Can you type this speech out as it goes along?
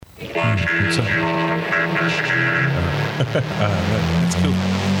Good song. That's cool.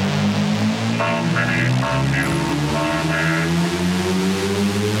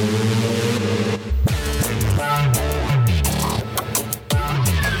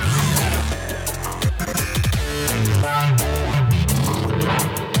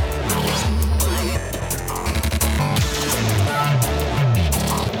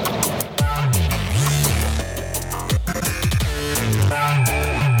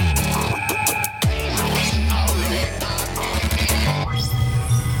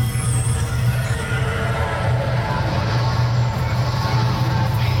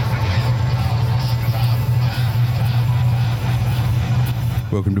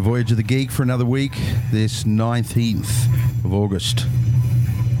 Welcome to Voyage of the Geek for another week, this 19th of August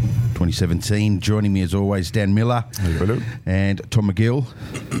 2017. Joining me as always, Dan Miller. Hello. And Tom McGill.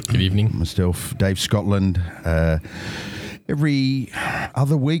 Good evening. Myself, Dave Scotland. Every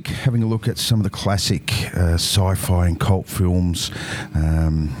other week, having a look at some of the classic sci-fi and cult films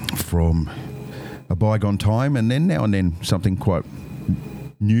from a bygone time, and then now and then something quite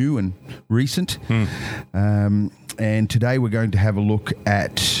new and recent. And today we're going to have a look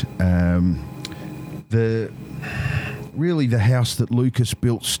at the house that Lucas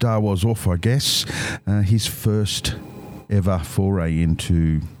built Star Wars off, I guess. His first ever foray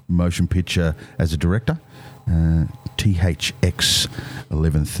into motion picture as a director, THX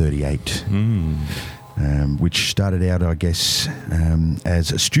 1138, which started out, I guess,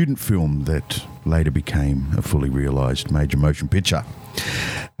 as a student film that later became a fully realised major motion picture.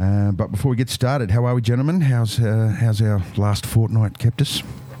 But before we get started, how are we, gentlemen? How's our last fortnight kept us?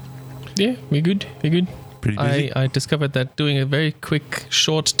 Yeah, we're good. Pretty busy. I discovered that doing a very quick,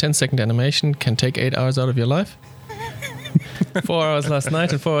 short 10-second animation can take 8 hours out of your life. 4 hours last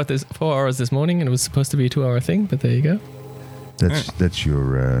night and 4 hours this morning, and it was supposed to be a 2-hour thing, but there you go. That's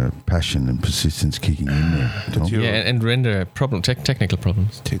your passion and persistence kicking in there, Tom. Yeah, and render technical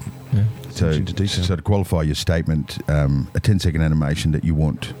problems. Yeah. So to qualify your statement, a 10-second animation that you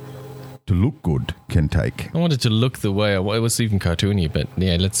want to look good can take. I wanted to look the way it was even cartoony, but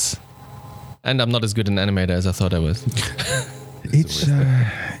yeah, and I'm not as good an animator as I thought I was.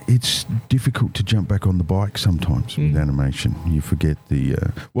 It's difficult to jump back on the bike sometimes with animation. You forget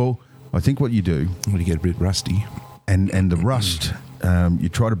I think what you do When you get a bit rusty. and the rust, you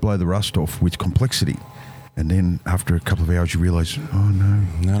try to blow the rust off with complexity. And then after a couple of hours, you realise,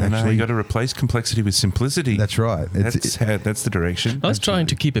 No, you got to replace complexity with simplicity. That's right. That's the direction. I was trying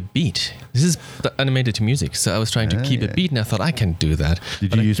to keep a beat. This is animated to music, so I was trying to keep a beat, and I thought, I can do that.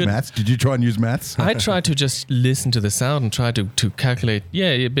 Did you use maths? Did you try and use maths? I tried to just listen to the sound and try to calculate,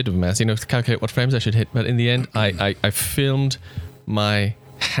 a bit of maths, to calculate what frames I should hit. But in the end, I filmed my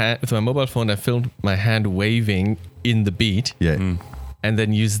hand with my mobile phone. I filmed my hand waving in the beat. Yeah. And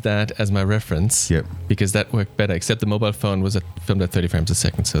then used that as my reference. Yep. Because that worked better. Except the mobile phone was filmed at 30 frames a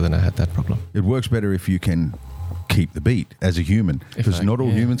second, so then I had that problem. It works better if you can keep the beat as a human, because not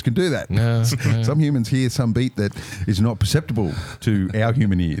all humans can do that. No. Some humans hear some beat that is not perceptible to our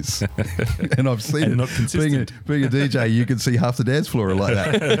human ears. And I've seen And it. not consistent. Being a DJ, you can see half the dance floor like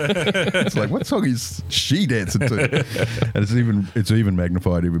that. It's like, what song is she dancing to? And it's even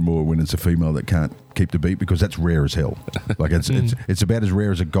magnified even more when it's a female that can't keep the beat, because that's rare as hell. Like it's about as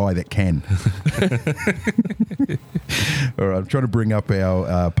rare as a guy that can. All right, I'm trying to bring up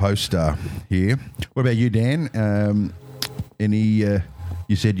our poster here. What about you, Dan?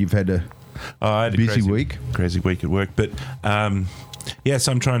 You said you've had I had a busy week. Crazy week at work. But,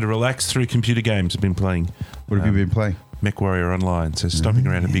 so I'm trying to relax through computer games. I've been playing. What have you been playing? MechWarrior Online. So stomping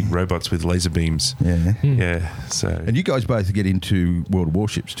around in big robots with laser beams. Yeah. Yeah. So. And you guys both get into World of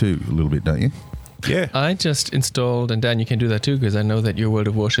Warships too, a little bit, don't you? Yeah. I just installed, and Dan, you can do that too, because I know that your World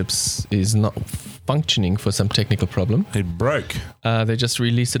of Warships is not functioning for some technical problem. It broke. They just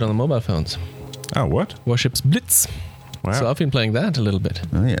released it on the mobile phones. Oh, what? Warships Blitz. Wow. So I've been playing that a little bit.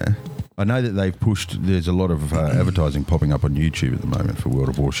 Oh, yeah. I know that they've there's a lot of advertising popping up on YouTube at the moment for World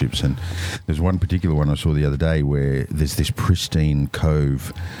of Warships, and there's one particular one I saw the other day where there's this pristine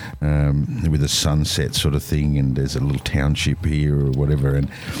cove with a sunset sort of thing, and there's a little township here or whatever, and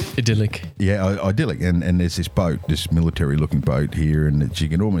Idyllic. yeah, idyllic, and there's this boat, this military-looking boat here, and you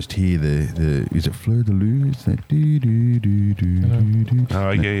can almost hear the is it Fleur de Luz? That do do do do do do.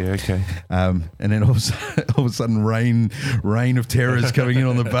 Oh, yeah, okay. And then all of a sudden, rain of terrors coming in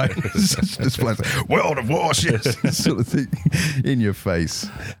on the boat. Just flash, World of Warships sort of thing in your face.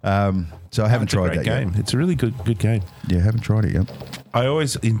 So I haven't tried that game. yet. It's a really good game. Yeah, I haven't tried it yet. I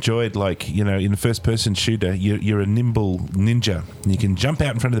always enjoyed, like, you know, in a first-person shooter, you're a nimble ninja. You can jump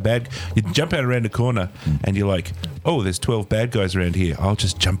out in front of the bad. You jump out around a corner, and you're like, oh, there's 12 bad guys around here. I'll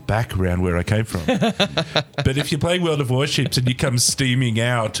just jump back around where I came from. But if you're playing World of Warships and you come steaming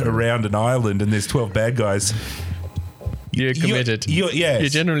out around an island and there's 12 bad guys, You're committed. Yes. You're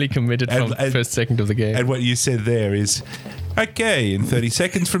generally committed from the first second of the game. And what you said there is, okay, in 30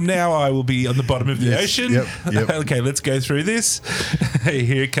 seconds from now, I will be on the bottom of the ocean. Yep. Okay, let's go through this.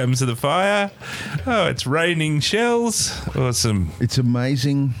 Here comes the fire. Oh, it's raining shells. Awesome. It's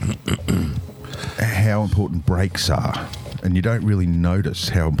amazing how important brakes are. And you don't really notice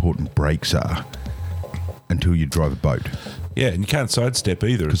how important brakes are until you drive a boat. Yeah, and you can't sidestep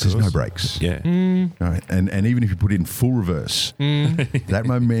either. Because there's no brakes. Yeah. Right? And even if you put it in full reverse, that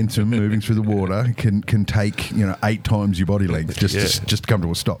momentum moving through the water can take 8 times your body length just to come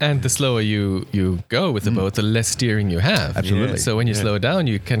to a stop. And the slower you go with the boat, the less steering you have. Absolutely. So when you slow down,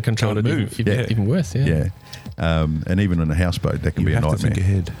 you can control Can't it move. even worse. Yeah. And even on a houseboat, that can be a have to nightmare. think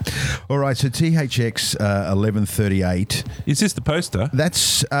ahead. All right, so THX 1138. Is this the poster?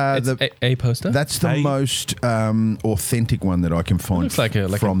 That's It's a poster. that's the most authentic one that I can find looks like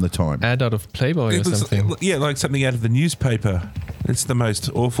from the time. ad out of Playboy or something. Yeah, like something out of the newspaper. It's the most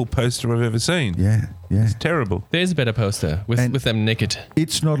awful poster I've ever seen. Yeah. It's terrible. There's a better poster with them naked.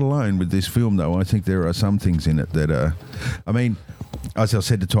 It's not alone with this film, though. I think there are some things in it that are... I mean, as I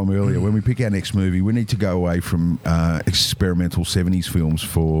said to Tom earlier, when we pick our next movie, we need to go away from experimental 70s films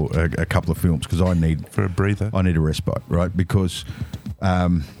for a couple of films, because I need For a breather. a respite, right? Because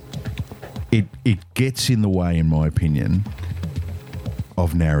it gets in the way, in my opinion,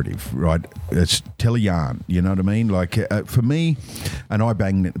 of narrative, right? It's tell a yarn, you know what I mean? Like for me, and I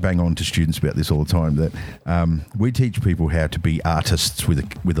bang on to students about this all the time, that we teach people how to be artists with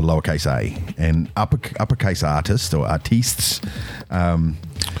a lowercase a, and uppercase artists or artistes.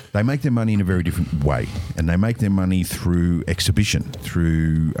 They make their money in a very different way, and they make their money through exhibition,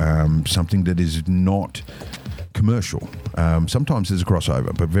 through something that is not commercial. Sometimes there's a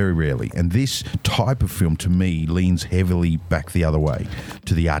crossover, but very rarely. And this type of film, to me, leans heavily back the other way,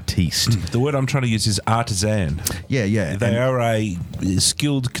 to the artiste. The word I'm trying to use is artisan. Yeah. They are a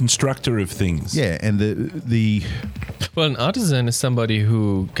skilled constructor of things. Yeah, and the Well, an artisan is somebody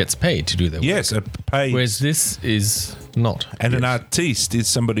who gets paid to do their work. Yes, a paid. Whereas this is not. And an artiste is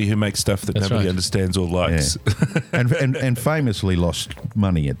somebody who makes stuff that That's nobody right. understands or likes. and famously lost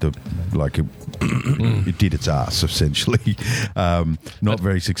money at the it did its ass essentially. Not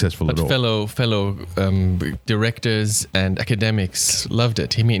very successful But at all. fellow directors and academics loved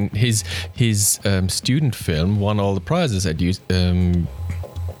it. I mean, his student film won all the prizes at USC.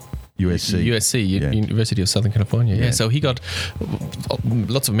 Yeah. University of Southern California. Yeah. Yeah. So he got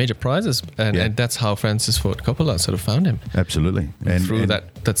lots of major prizes, and that's how Francis Ford Coppola sort of found him Absolutely. And through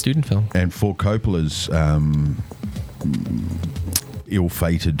that student film. And for Coppola's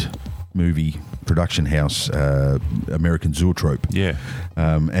ill-fated movie production house, American Zoetrope. Yeah.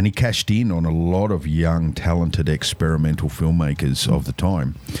 And he cashed in on a lot of young, talented experimental filmmakers of the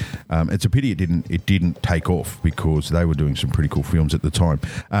time. It's a pity it didn't take off, because they were doing some pretty cool films at the time.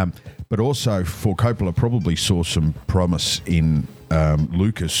 But also, for Coppola, probably saw some promise in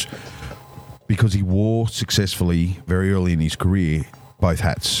Lucas, because he wore successfully very early in his career both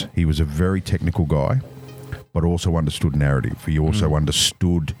hats. He was a very technical guy, but also understood narrative. He also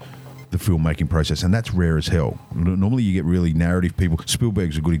understood the filmmaking process, and that's rare as hell. Normally you get really narrative people.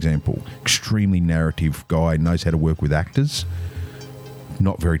 Spielberg's a good example. Extremely narrative guy, knows how to work with actors.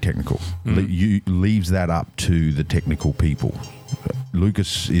 Not very technical. Leaves that up to the technical people.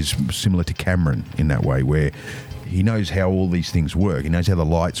 Lucas is similar to Cameron in that way, where he knows how all these things work. He knows how the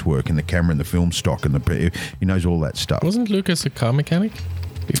lights work and the camera and the film stock, and he knows all that stuff. Wasn't Lucas a car mechanic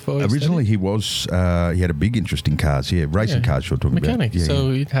before? Originally, he was. He had a big interest in cars. Yeah, racing cars. You're talking mechanic. about. Yeah,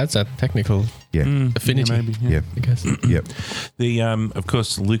 So he has that technical affinity. maybe, yeah, I guess. yeah. The of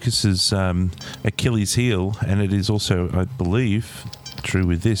course, Lucas's Achilles heel, and it is also, I believe, true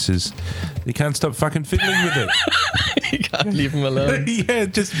with this, is he can't stop fucking fiddling with it. You can't leave him alone. Yeah,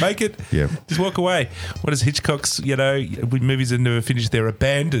 just make it. Yeah. Just walk away. What is Hitchcock's, with movies that never finished, they're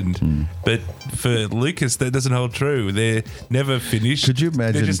abandoned. But for Lucas, that doesn't hold true. They're never finished. Could you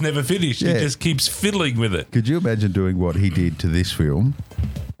imagine- They're just never finished. Yeah. He just keeps fiddling with it. Could you imagine doing what he did to this film?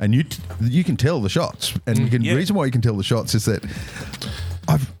 And you can tell the shots, and the reason why you can tell the shots is that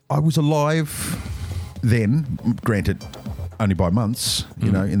I was alive then, granted only by months,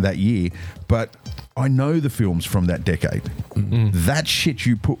 in that year, but I know the films from that decade. That shit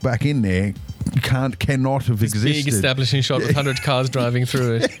you put back in there cannot have This existed. big establishing shot with 100 cars driving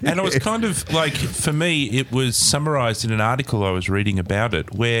through it. And it was kind of like, for me, it was summarized in an article I was reading about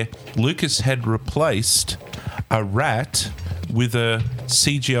it, where Lucas had replaced a rat with a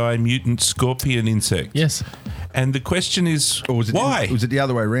CGI mutant scorpion insect. Yes. And the question is, Or was it why? Was it the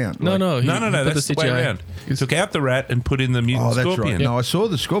other way around? No, no. he no, put that's the way CGI. around. He took out the rat and put in the mutant Oh, that's scorpion. right. No, I saw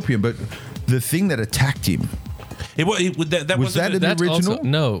the scorpion, but the thing that attacked him, That Was that wasn't in the That's original? Also,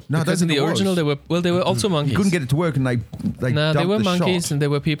 no, No, I because don't in the think it original was. they were also monkeys. you couldn't get it to work, and they No, they dumped were the monkeys, shot. and there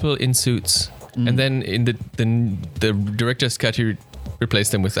were people in suits. And then in the director's cut, he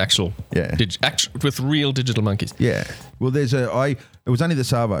replaced them with actual, Yeah. with real digital monkeys. Yeah. Well, it was only the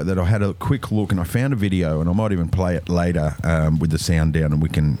Savo that I had a quick look, and I found a video, and I might even play it later with the sound down, and we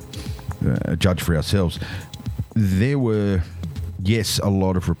can judge for ourselves. There were, yes, a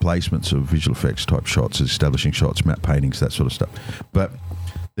lot of replacements of visual effects type shots, establishing shots, matte paintings, that sort of stuff. But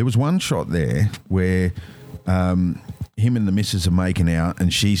there was one shot there where him and the missus are making out,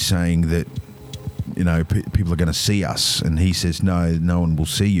 and she's saying that, you know, people are going to see us, and he says, no one will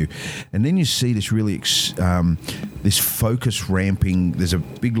see you. And then you see this really this focus ramping. There's a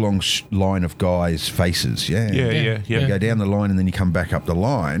big long line of guys' faces. Yeah, Yeah. You go down the line, and then you come back up the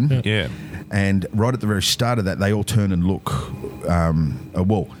line. Yeah. And right at the very start of that, they all turn and look.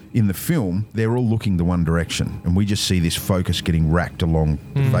 In the film, they're all looking the one direction, and we just see this focus getting racked along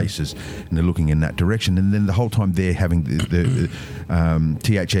the faces, and they're looking in that direction. And then the whole time they're having the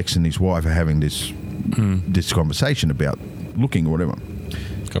THX and his wife are having this conversation about looking or whatever.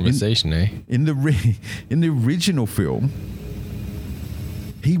 Conversation, eh? In the original film,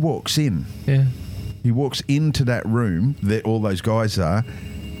 he walks in. Yeah. He walks into that room that all those guys are.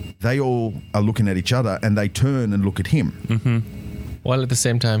 They all are looking at each other, and they turn and look at him. Mm-hmm. While at the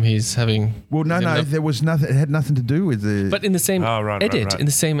same time he's having. Well, no, there was nothing. It had nothing to do with the. But in the same right. in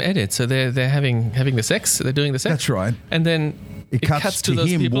the same edit, so they're having the sex. They're doing the sex. That's right. And then It cuts to those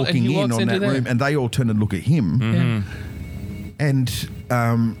him people, walking and he in walks on into that there. room, and they all turn and look at him. Yeah. And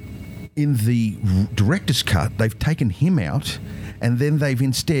in the director's cut, they've taken him out, and then they've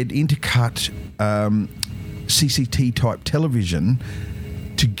instead intercut CCT type television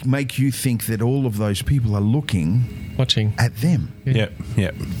to make you think that all of those people are looking Watching. at them. Yeah.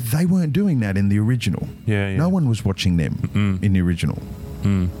 They weren't doing that in the original. Yeah. No one was watching them in the original.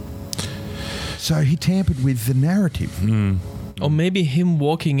 So he tampered with the narrative. Or maybe him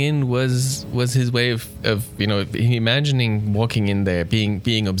walking in was his way of imagining walking in there,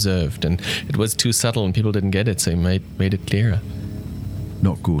 being observed, and it was too subtle and people didn't get it, so he made it clearer.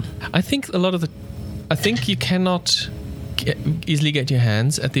 Not good. I think you cannot easily get your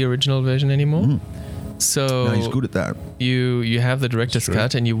hands at the original version anymore. So No, he's good at that. you have the director's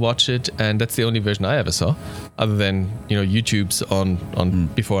cut and you watch it, and that's the only version I ever saw, other than YouTube's on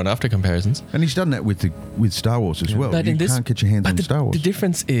before and after comparisons. And he's done that with Star Wars as well. But You in this, can't get your hands on Star Wars. The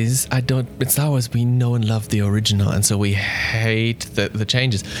difference is, with Star Wars, we know and love the original, and so we hate the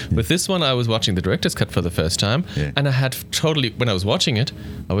changes. With this one, I was watching the director's cut for the first time, and I had when I was watching it,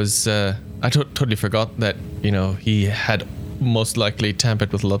 I totally forgot that he had most likely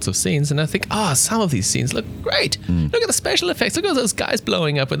tampered with lots of scenes, and I think, some of these scenes look great. Look at the special effects. Look at those guys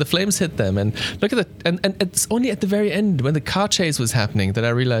blowing up when the flames hit them, and look at and it's only at the very end when the car chase was happening that I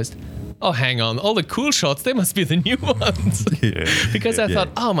realized, oh, hang on, all the cool shots, they must be the new ones. Because I thought,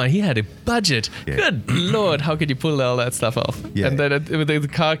 oh man, he had a budget. Good Lord, how could you pull all that stuff off? Yeah. And then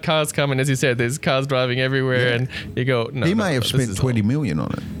the cars come, and as you said, there's cars driving everywhere, and you go, no. He may have spent 20 million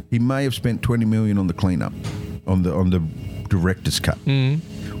on it. He may have spent 20 million on the cleanup, on the director's cut,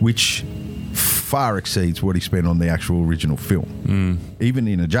 which far exceeds what he spent on the actual original film, even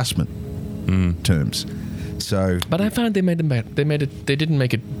in adjustment terms. So, But I found they made it better. They didn't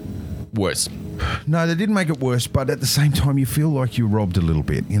make it worse. no, they didn't make it worse, but at the same time, you feel like you're robbed a little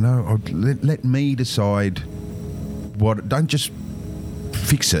bit. Let me decide what. Don't just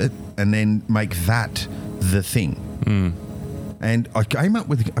fix it and then make that the thing. And I came up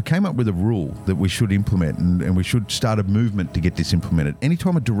with a rule that we should implement, and we should start a movement to get this implemented.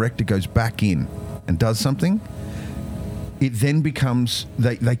 Anytime a director goes back in and does something, it then becomes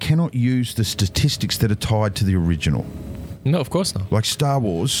they cannot use the statistics that are tied to the original. No, of course not. Like Star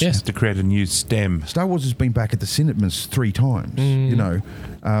Wars. Yes. Have to create a new stem. Star Wars has been back at the cinemas 3 times,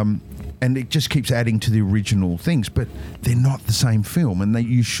 and it just keeps adding to the original things, but they're not the same film, and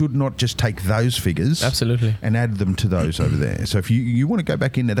you should not just take those figures Absolutely. and add them to those over there. So if you want to go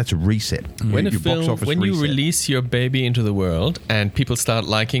back in there, that's a reset. When Your box office you reset. release your baby into the world and people start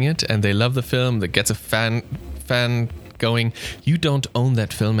liking it and they love the film, that gets a fan going, you don't own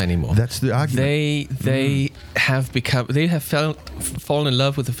that film anymore. That's the argument. They have fallen in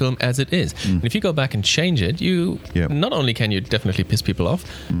love with the film as it is. And if you go back and change it, not only can you definitely piss people off,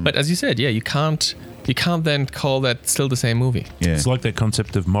 but as you said, you can't then call that still the same movie. Yeah. It's like that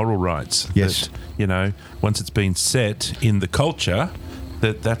concept of moral rights. Yes. That, once it's been set in the culture,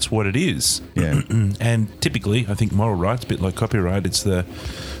 that's what it is. Yeah. And typically, I think moral rights, a bit like copyright, it's the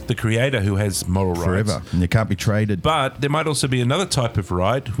creator who has moral rights. Forever. And they can't be traded. But there might also be another type of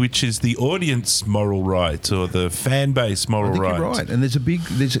right, which is the audience moral right or the fan base moral I think right. you're right. And this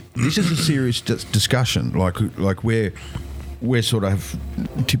is a serious discussion. Like we're sort of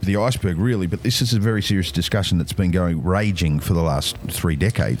tip of the iceberg, really. But this is a very serious discussion that's been raging for the last 3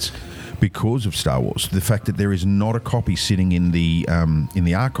 decades. Because of Star Wars, the fact that there is not a copy sitting in the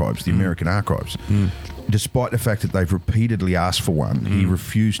archives, the American archives, despite the fact that they've repeatedly asked for one, he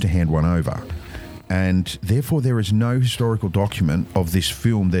refused to hand one over, and therefore there is no historical document of this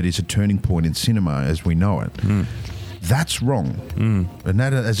film that is a turning point in cinema as we know it. That's wrong, and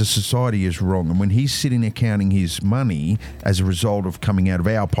that as a society is wrong. And when he's sitting there counting his money as a result of coming out of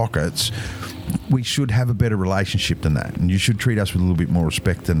our pockets, we should have a better relationship than that, and you should treat us with a little bit more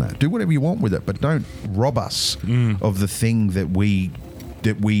respect than that. Do whatever you want with it, but don't rob us of the thing that we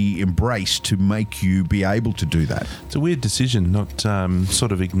embrace to make you be able to do that. It's a weird decision, not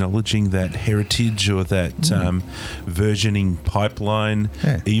sort of acknowledging that heritage or that versioning pipeline,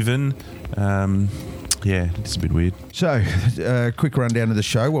 even. Yeah, it's a bit weird. So, quick rundown of the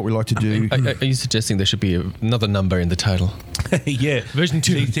show, what we like to do. Are you suggesting there should be another number in the title? Yeah. Version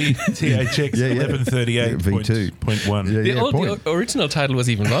 2. THX 1138.1. The original title was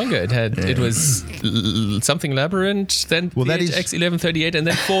even longer. It was something Labyrinth, then THX 1138, and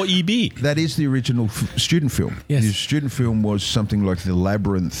then 4EB. That is the original student film. Yes. The student film was something like the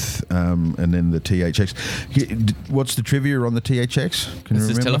Labyrinth and then the THX. What's the trivia on the THX? Can you remember? It's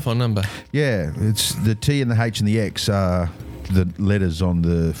his telephone number. Yeah, it's the T and the H and the X are the letters on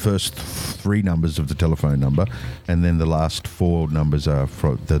the first 3 numbers of the telephone number, and then the last 4 numbers are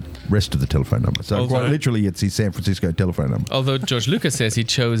for the rest of the telephone number. So quite literally, it's his San Francisco telephone number. Although George Lucas says he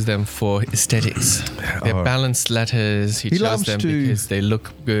chose them for aesthetics. They're balanced letters. He chose them because they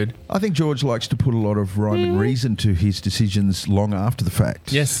look good. I think George likes to put a lot of rhyme and reason to his decisions long after the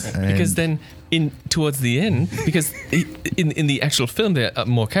fact. Yes, because then towards the end, because in the actual film there are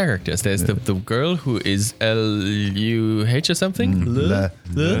more characters. There's the girl who is L-U-H or something.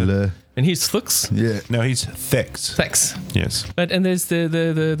 And he's Thux. Yeah. No, he's Thex. Thex. Yes. And there's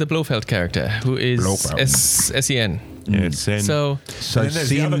the Blofeld character who is S-E-N. Yeah, Sen. So and then there's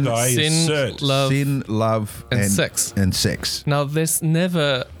the other guy is Cert. Love, and sex. And sex. Now, there's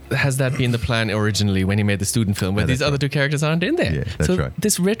never has that been the plan originally when he made the student film, where these other 2 characters aren't in there. Yeah, that's so right.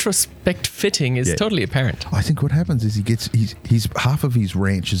 this retrospect fitting is totally apparent. I think what happens is he's half of his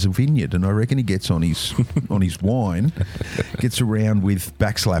ranch is a vineyard, and I reckon he gets on his wine, gets around with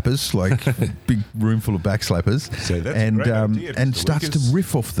backslappers, like big room full of backslappers, so that's a great idea, and starts to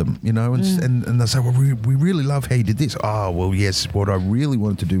riff off them, and they say, well, we really love how you did this. Oh, well, yes, what I really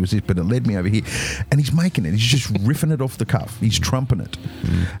wanted to do was this, but it led me over here, and he's making it. He's just riffing it off the cuff. He's trumping it.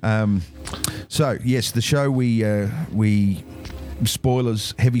 So yes, the show we heavy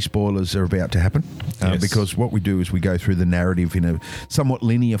spoilers are about to happen because what we do is we go through the narrative in a somewhat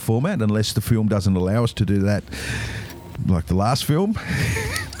linear format, unless the film doesn't allow us to do that, like the last film,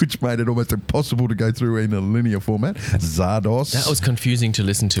 which made it almost impossible to go through in a linear format. Zardos. That was confusing to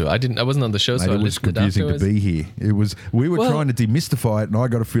listen to. I wasn't on the show, so it was confusing to be here. We were trying to demystify it, and I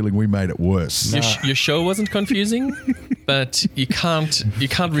got a feeling we made it worse. Your show wasn't confusing, but you can't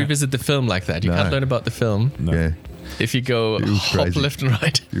revisit the film like that. You can't learn about the film. No. Yeah. If you go hop left and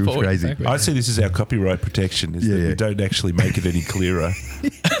right. It was crazy. I see this as our copyright protection, is that we don't actually make it any clearer.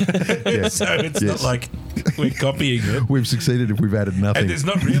 So it's not like we're copying it. We've succeeded if we've added nothing. And there's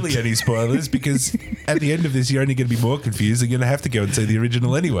not really any spoilers, because at the end of this, you're only going to be more confused. You're going to have to go and see the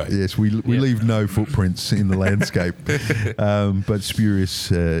original anyway. Yes, we leave no footprints in the landscape, but spurious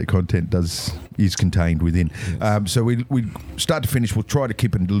content is contained within. Yes. So we start to finish, we'll try to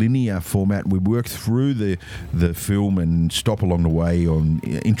keep a linear format. We work through the film and stop along the way on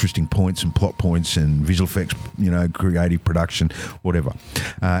interesting points and plot points and visual effects, creative production, whatever.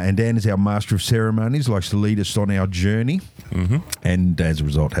 And Dan is our master of ceremonies, likes to lead us on our journey, and as a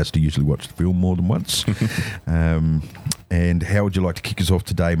result has to usually watch the film more than once. And how would you like to kick us off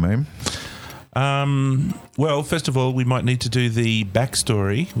today, ma'am? Well, first of all, we might need to do the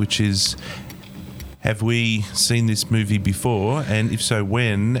backstory, which is Have we seen this movie before? And if so,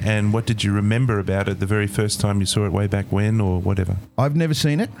 when? And what did you remember about it the very first time you saw it way back when or whatever? I've never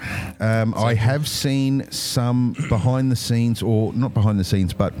seen it. I have seen some behind the scenes, or not behind the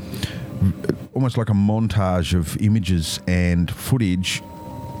scenes, but almost like a montage of images and footage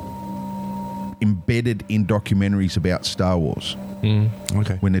embedded in documentaries about Star Wars.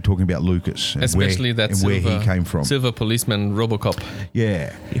 Okay. When they're talking about Lucas and Especially where, that and where he came from. Silver policeman RoboCop.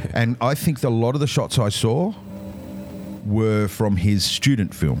 Yeah. And I think a lot of the shots I saw were from his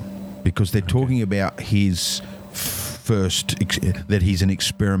student film, because they're talking about his that he's an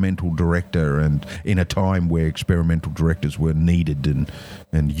experimental director, and in a time where experimental directors were needed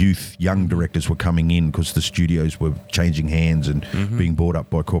and young directors were coming in because the studios were changing hands and being bought up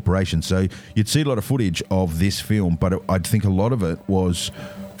by corporations. So you'd see a lot of footage of this film, but I'd think a lot of it was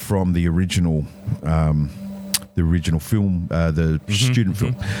from the original film, the student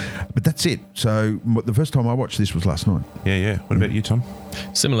film. But that's it. So the first time I watched this was last night. Yeah. What about you, Tom?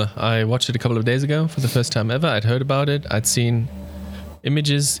 Similar. I watched it a couple of days ago for the first time ever. I'd heard about it. I'd seen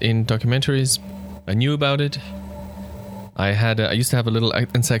images in documentaries. I knew about it. I used to have a little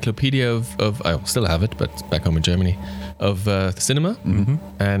encyclopedia of I still have it, but it's back home in Germany, of the cinema.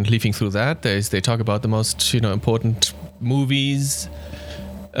 And leafing through that, they talk about the most important movies.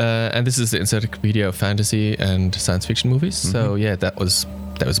 And this is the encyclopedia of fantasy and science fiction movies. So yeah, that was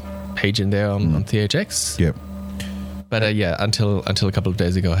a page in there on THX. Yeah. But until a couple of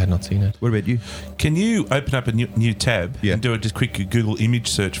days ago, I had not seen it. What about you? Can you open up a new tab and do a just quick Google image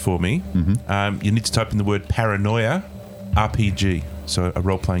search for me? You need to type in the word Paranoia RPG. So a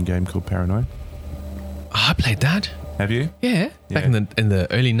role-playing game called Paranoia. Oh, I played that. Have you? Yeah, back in the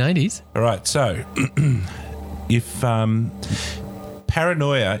early 90s. All right. So if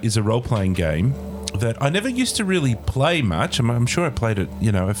Paranoia is a role-playing game that I never used to really play much. I'm sure I played it,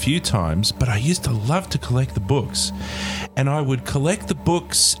 a few times, but I used to love to collect the books. And I would collect the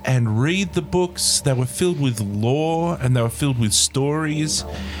books and read the books. They were filled with lore and they were filled with stories.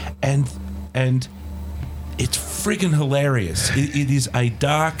 And it's friggin' hilarious. It is a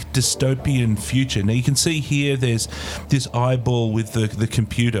dark dystopian future. Now you can see here there's this eyeball with the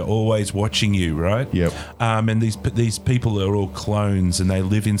computer always watching you, right? Yep. And these people are all clones and they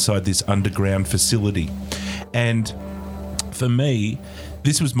live inside this underground facility. And for me,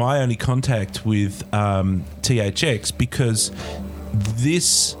 this was my only contact with THX, because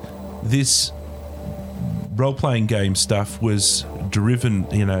this role-playing game stuff was driven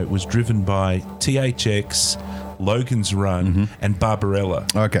by THX, Logan's Run, and Barbarella.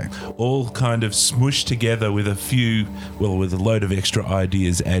 Okay. All kind of smushed together with with a load of extra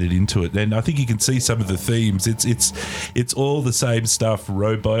ideas added into it. And I think you can see some of the themes. It's all the same stuff.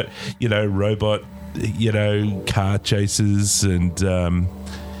 Robot, car chases and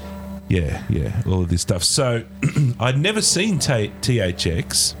all of this stuff. So I'd never seen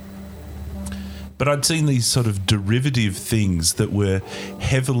THX. But I'd seen these sort of derivative things that were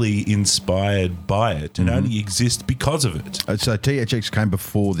heavily inspired by it and only exist because of it. So THX came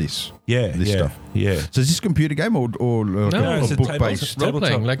before this. This stuff. Yeah. So is this a computer game or it's a a book-based?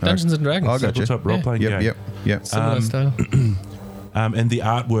 Role-playing, like Dungeons and Dragons. I got you. Tabletop role-playing game. Yep. Similar style. And the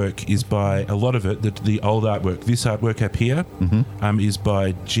artwork is by, a lot of it, the old artwork. This artwork up here is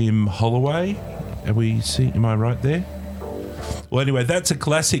by Jim Holloway. Am I right there? Well, anyway, that's a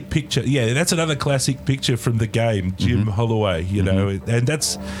classic picture. Yeah, that's another classic picture from the game, Jim Holloway, and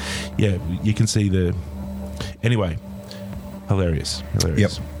that's, you can see anyway, hilarious.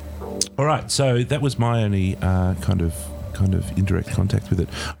 Yep. All right, so that was my only kind of indirect contact with it.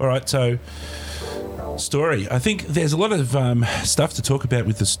 All right, so story. I think there's a lot of stuff to talk about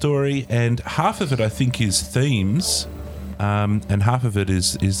with the story, and half of it I think is themes, and half of it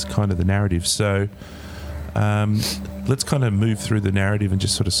is kind of the narrative. So let's kind of move through the narrative and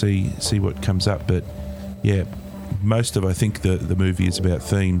just sort of see what comes up. But yeah, most of I think the movie is about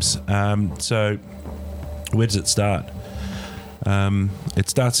themes. So where does it start? It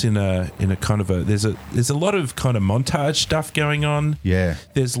starts in a kind of there's a lot of kind of montage stuff going on. Yeah.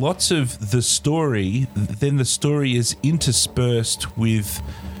 There's lots of the story. Then the story is interspersed with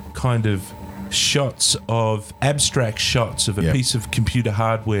kind of abstract shots of a piece of computer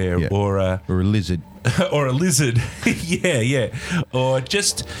hardware or a lizard. Or a lizard, or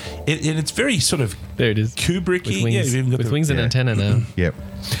just, and it's very sort of there it is, Kubricky, with wings and antenna now. Yep.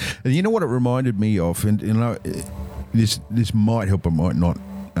 And you know what it reminded me of, and this might help or might not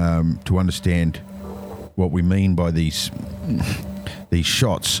to understand what we mean by these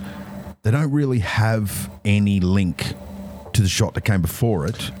shots. They don't really have any link to the shot that came before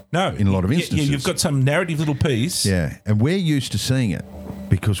it. No, in a lot of instances, you've got some narrative little piece. Yeah, and we're used to seeing it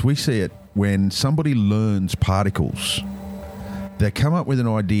because we see it when somebody learns particles, they come up with an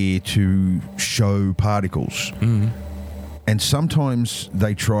idea to show particles. And sometimes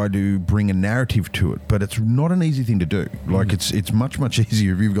they try to bring a narrative to it, but it's not an easy thing to do. Like it's much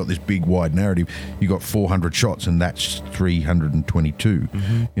easier if you've got this big wide narrative. You've got 400 shots and that's 322.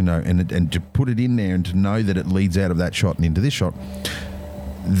 You know, and to put it in there and to know that it leads out of that shot and into this shot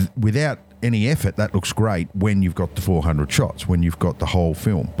without any effort, that looks great when you've got the 400 shots, when you've got the whole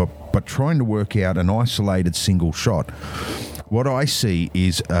film. But trying to work out an isolated single shot, what I see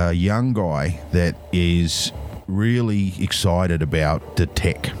is a young guy that is really excited about the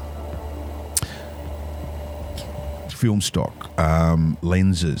tech, film stock,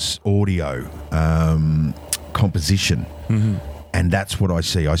 lenses, audio, composition. And that's what I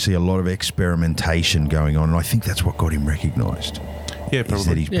see. I see a lot of experimentation going on, and I think that's what got him recognised. Yeah, Is that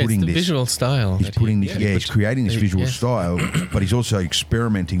probably. he's putting it's the this visual style. He's that putting he- this, he's creating this visual yes. style, but he's also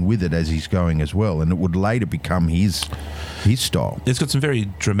experimenting with it as he's going as well, and it would later become his style. It's got some very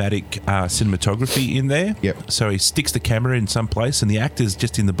dramatic cinematography in there. Yep. So he sticks the camera in some place, and the actor's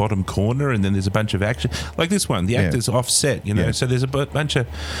just in the bottom corner, and then there's a bunch of action, like this one. The actor's offset, you know. Yeah. So there's a bunch of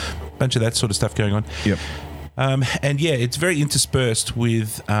that sort of stuff going on. Yep. And yeah, it's very interspersed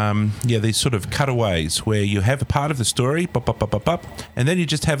with these sort of cutaways where you have a part of the story, bop, bop, bop, bop, bop, and then you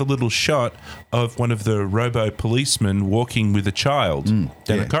just have a little shot of one of the robo policemen walking with a child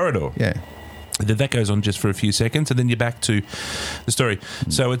down a corridor. Yeah. And then that goes on just for a few seconds, and then you're back to the story.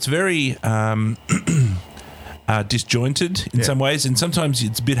 So it's very disjointed in some ways, and sometimes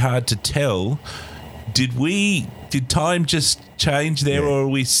it's a bit hard to tell. Did time just change there, or are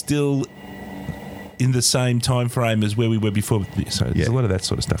we still in the same time frame as where we were before? So there's a lot of that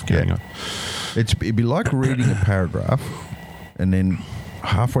sort of stuff going on. It'd be like reading a paragraph, and then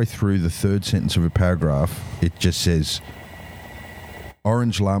halfway through the third sentence of a paragraph, it just says,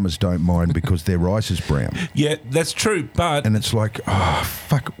 "Orange llamas don't mind because their rice is brown." Yeah, that's true, but And it's like, oh,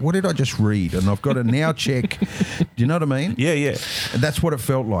 fuck, what did I just read? And I've got to now check. Do you know what I mean? yeah. And that's what it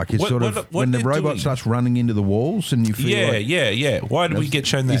felt like. It's What when the they're robot doing- starts running into the walls and you feel like... Yeah. Why did we get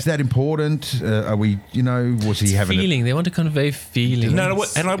shown that? Is that important? Are we, was he having feeling. They want to convey feeling. No,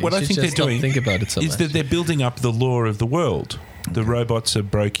 what I think they're doing think about it so is much. that they're building up the lore of the world. The robots are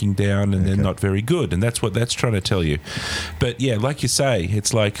breaking down and they're not very good, and that's what that's trying to tell you. But yeah, like you say,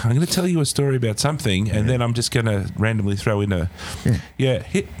 it's like, I'm going to tell you a story about something, and then I'm just going to randomly throw in a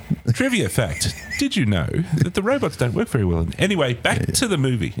trivia fact. Did you know that the robots don't work very well? Anyway, back to the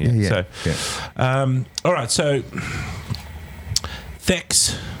movie. All right, so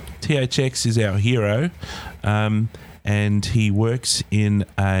Thex, THX, is our hero, and he works in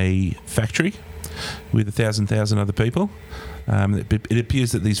a factory with 1,000 other people. It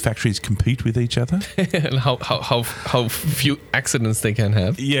appears that these factories compete with each other. and how few accidents they can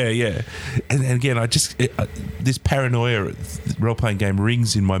have. Yeah. And again, this paranoia role-playing game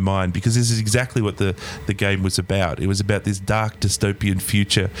rings in my mind because this is exactly what the game was about. It was about this dark dystopian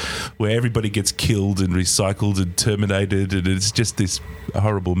future where everybody gets killed and recycled and terminated, and it's just this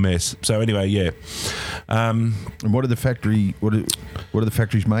horrible mess. So anyway, yeah. And what do the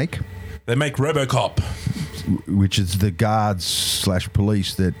factories make? They make RoboCop. Which is the guards /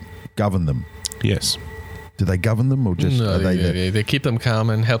 police that govern them. Yes. Do they govern them or just No, are they keep them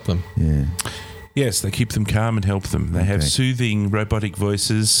calm and help them. Yeah. Yes, they keep them calm and help them. They have soothing robotic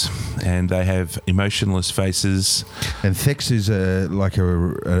voices, and they have emotionless faces. And Thex is an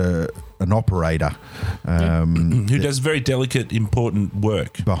operator Who does very delicate, important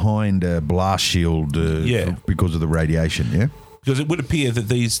work. behind a blast shield because of the radiation, yeah? Because it would appear that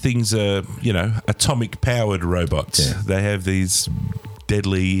these things are, atomic-powered robots. Yeah. They have these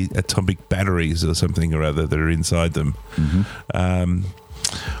deadly atomic batteries or something or other that are inside them.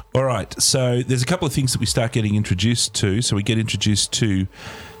 All right, so there's a couple of things that we start getting introduced to. So we get introduced to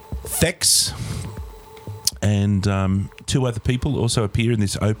Thex, and two other people also appear in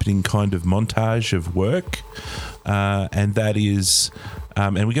this opening kind of montage of work, and that is...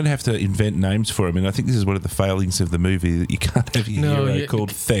 and we're going to have to invent names for him. And I think this is one of the failings of the movie, that you can't have your hero called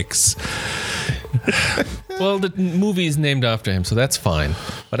Thex. Well, the movie is named after him, so that's fine.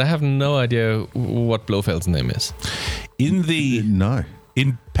 But I have no idea what Blofeld's name is. No.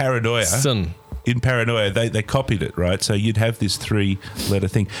 In Paranoia... Son. In Paranoia, they copied it, right? So you'd have this 3-letter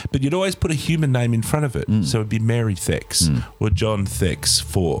thing, but you'd always put a human name in front of it. So it'd be Mary Thex or John Thex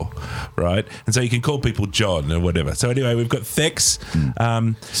 4, right? And so you can call people John or whatever. So anyway, we've got Thex,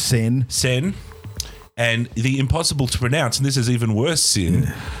 Sen, and the impossible to pronounce, and this is even worse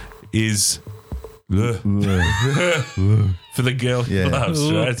sin, is for the girl he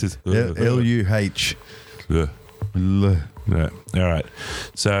loves, right? It's Luh. Yeah. All right.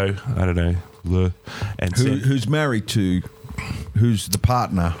 So I don't know. And Who's married to? Who's the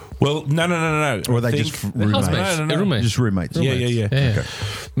partner? well, no. Or are I they think- just roommates? Housemates. No. Roommates. Just roommates. Yeah. Yeah. Okay.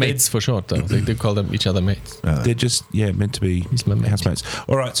 Mates for short, though. They call them each other mates. They're just meant to be He's my mate. housemates.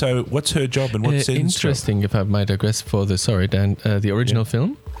 All right. So what's her job and what's Ed's job? Interesting, if I might digress for the, sorry, Dan, the original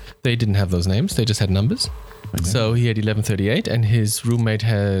film, they didn't have those names. They just had numbers. So he had 1138 and his roommate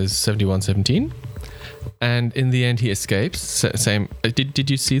has 7117. And in the end, he escapes. Same. Did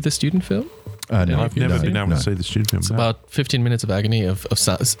you see the student film? No, I've never been able to see the student film. It's about 15 minutes of agony of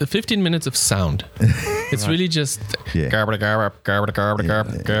sound. 15 minutes of sound. It's really just Yeah. it's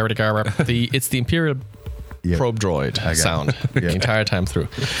the Imperial Yeah. probe droid sound the entire time through.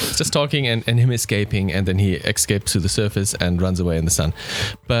 It's just talking and him escaping, and then he escapes to the surface and runs away in the sun,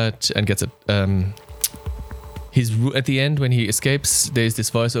 and gets it. At the end when he escapes, there's this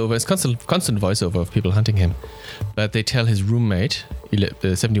voiceover. It's constant voiceover of people hunting him, but they tell his roommate,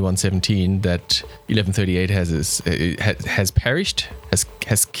 7117, that 1138 has perished,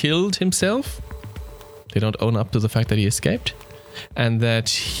 has killed himself. They don't own up to the fact that he escaped, and that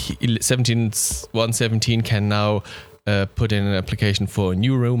 17117 can now put in an application for a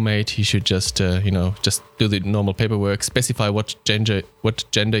new roommate. He should just do the normal paperwork, specify what gender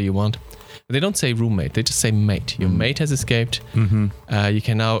you want. They don't say roommate, they just say mate. Your mate has escaped. Mm-hmm. You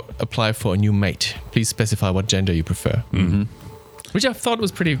can now apply for a new mate. Please specify what gender you prefer. Mm-hmm. Which I thought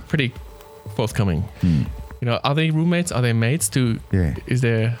was pretty forthcoming. Are they roommates? Are they mates? Is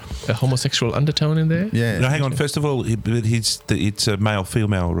there a homosexual undertone in there? Yeah. No, hang on. First of all, it's a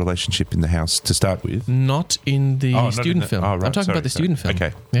male-female relationship in the house to start with. Not in the not student in the- film. oh, right. I'm talking Sorry, about the student film.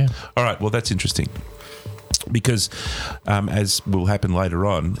 Okay. Yeah. All right. Well, that's interesting. Because, as will happen later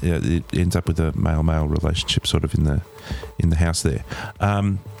on, it ends up with a male-male relationship sort of in the house there.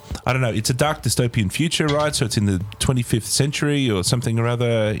 I don't know. It's a dark dystopian future, right? So it's in the 25th century or something or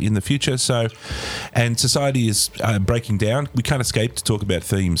other in the future. So, and society is breaking down. We can't escape to talk about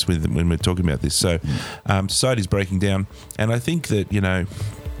themes when we're talking about this. So, society is breaking down, and I think that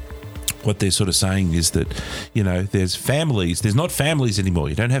what they're sort of saying is that, there's families. There's not families anymore.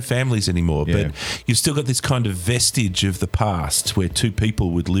 You don't have families anymore, but you've still got this kind of vestige of the past where two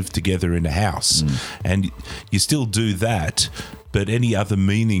people would live together in a house, and you still do that. But any other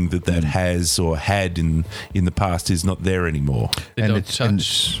meaning that has or had in the past is not there anymore. They And don't it's- touch. and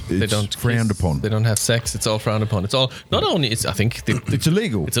it's They don't frowned kiss, upon. They don't have sex. It's all frowned upon. It's all not only. I think It's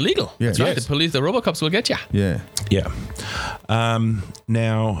illegal. It's illegal. Yeah. That's right. Yes. The police, the RoboCops will get you. Yeah. Yeah.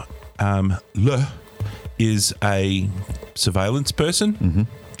 Now, Le is a surveillance person. Mm-hmm.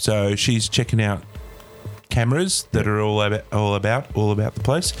 So she's checking out cameras that are all about the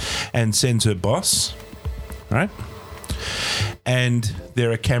place, and sends her boss, right? And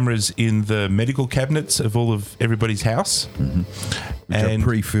there are cameras in the medical cabinets of everybody's house, Which and are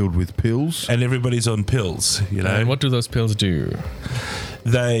pre-filled with pills. and everybody's on pills. And what do those pills do?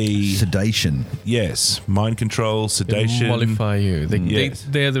 They Sedation. mind control, They sedation. mollify you. Yes.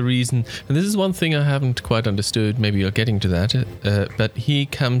 They're the reason. And this is one thing I haven't quite understood. Maybe you're getting to that. But he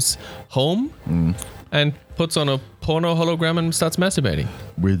comes home and puts on a porno hologram and starts masturbating.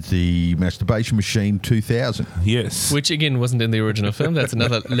 With the masturbation machine 2000. Yes. Which, again, wasn't in the original film. That's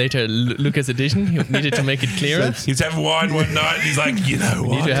another later Lucas edition. He needed to make it clearer. He's having wine one night and he's like, you know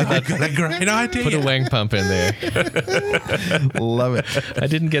what? need to have I've got a great idea. Put a wank pump in there. Love it. I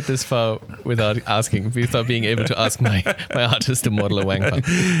didn't get this far without being able to ask my artist to model a wank pump.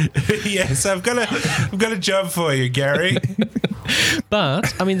 Yes, I've got a job for you, Gary.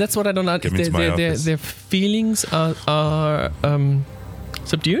 But I mean, that's what I don't Come into my understand. office. Their feelings are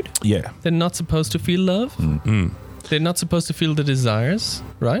subdued. Yeah. They're not supposed to feel love. They're not supposed to feel the desires,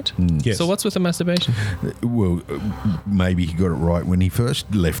 right? Yes. So what's with the masturbation? Well, maybe he got it right when he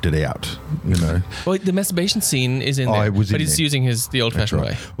first left it out, Well, the masturbation scene is in Oh, there, it was but in he's there. using the old-fashioned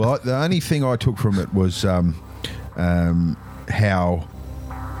way. Well, the only thing I took from it was how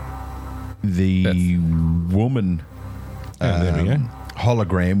the woman there we go.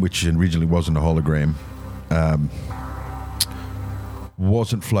 hologram, which originally wasn't a hologram,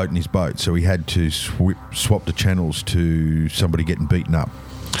 wasn't floating his boat, so he had to swap the channels to somebody getting beaten up.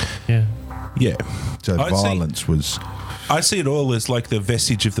 Yeah. Yeah. So I see- violence was... I see it all as like the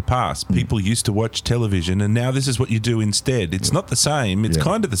vestige of the past. People used to watch television, and now this is what you do instead. It's not the same. It's Yeah.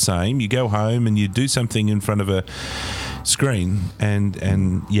 kind of the same. You go home and you do something in front of a screen,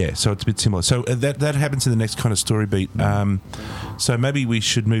 and yeah, so it's a bit similar. So that happens in the next kind of story beat. So maybe we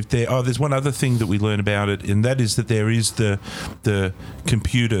should move there. Oh, there's one other thing that we learn about it, and that is that there is the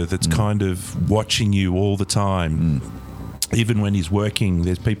computer that's kind of watching you all the time. even when he's working,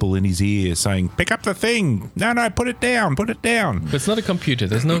 there's people in his ear saying, "Pick up the thing! No, put it down! Put it down!" But it's not a computer.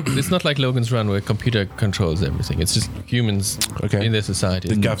 It's not like Logan's Run where a computer controls everything. It's just humans in their society.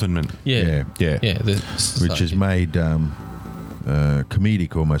 The government. Yeah. The society. Which is made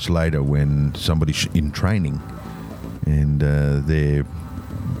comedic almost later when somebody's in training and they're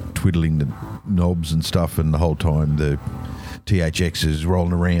twiddling the knobs and stuff, and the whole time the THX is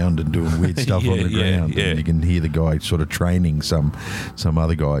rolling around and doing weird stuff on the ground. And you can hear the guy sort of training some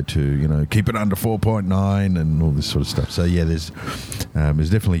other guy to, keep it under 4.9 and all this sort of stuff. So, there's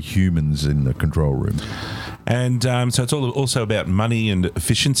definitely humans in the control room. And so it's also about money and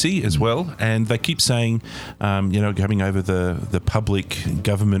efficiency as well. And they keep saying, coming over the public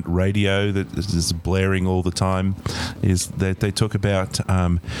government radio that is blaring all the time, is that they talk about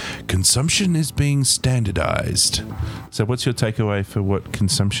consumption is being standardized. So what's your takeaway for what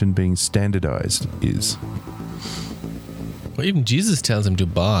consumption being standardized is? Well, even Jesus tells him to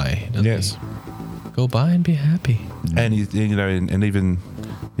buy, doesn't he? Go buy and be happy. And, and even,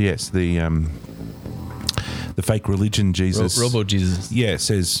 the fake religion Jesus. Robo Jesus.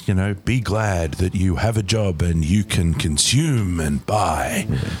 Says, be glad that you have a job and you can consume and buy.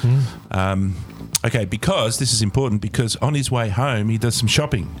 Mm-hmm. Okay, because this is important, because on his way home, he does some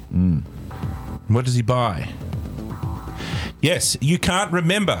shopping. What does he buy? Yes, you can't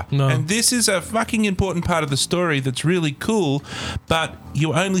remember. No. And this is a fucking important part of the story that's really cool, but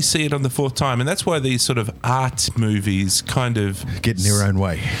you only see it on the fourth time. And that's why these sort of art movies kind of get in their own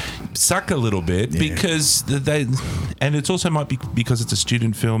way. Suck a little bit because and it also might be because it's a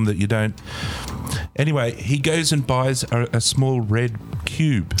student film that you don't. Anyway, he goes and buys a small red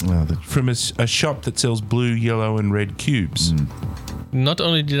cube from a shop that sells blue, yellow, and red cubes. Not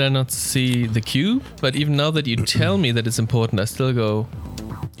only did I not see the cube, but even now that you tell me that it's important, I still go,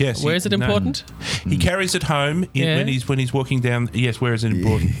 yes. Where is it important? He carries it home when he's walking down. Yes, where is it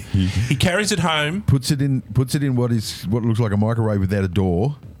important? He carries it home. Puts it in what looks like a microwave without a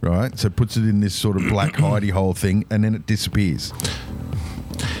door, right? So puts it in this sort of black hidey hole thing, and then it disappears.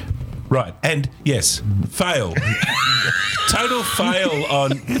 Right, and yes, fail. Total fail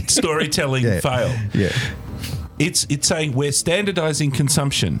on storytelling. Fail. Yeah. It's saying we're standardizing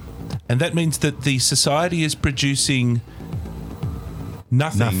consumption, and that means that the society is producing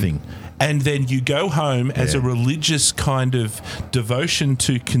nothing. And then you go home as a religious kind of devotion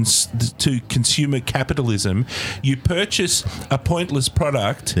to consumer capitalism. You purchase a pointless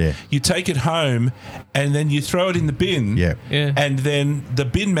product, you take it home, and then you throw it in the bin. And then the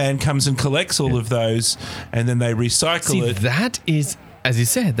bin man comes and collects all of those, and then they recycle it. That is... As you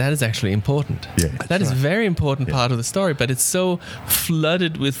said, that is actually important. That is a very important part of the story, but it's so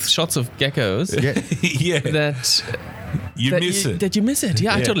flooded with shots of geckos that you miss it. That you miss it.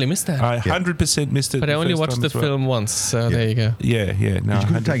 I totally missed that. I 100% missed it. But I only watched the film once, so there you go. No, you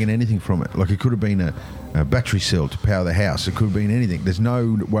could have taken anything from it. Like it could have been a battery cell to power the house. It could have been anything. There's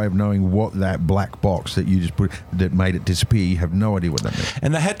no way of knowing what that black box that you just put that made it disappear. You have no idea what that meant.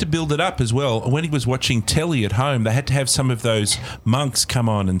 And they had to build it up as well. When he was watching telly at home, they had to have some of those monks come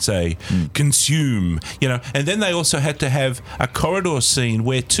on and say, consume, and then they also had to have a corridor scene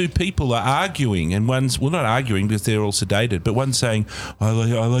where two people are arguing, and one's, well, not arguing because they're all sedated, but one's saying, I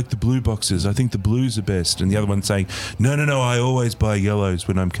like the blue boxes. I think the blues are best. And the other one's saying, no, I always buy yellows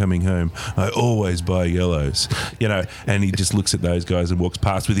when I'm coming home. I always buy yellows, and he just looks at those guys and walks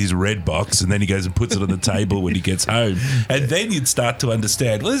past with his red box, and then he goes and puts it on the table when he gets home. And then you'd start to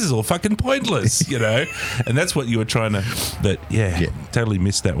understand, well, this is all fucking pointless, and that's what you were trying to, but totally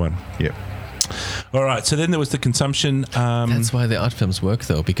missed that one. All right, so then there was the consumption. That's why the art films work,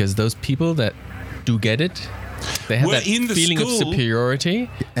 though, because those people that do get it, they have that feeling of superiority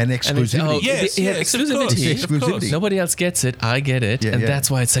and exclusivity. Exclusivity. Of course. Nobody else gets it. I get it, and that's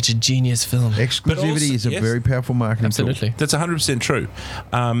why it's such a genius film. Exclusivity is a very powerful marketing Absolutely. tool. That's 100% true.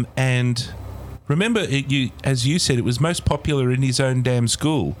 And remember, as you said, it was most popular in his own damn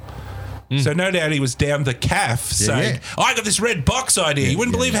school. So no doubt he was down the calf saying, I got this red box idea. You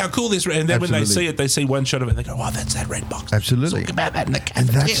wouldn't believe how cool this red... And then when they see it, they see one shot of it and they go, oh, that's that red box. Absolutely. Talk about that in the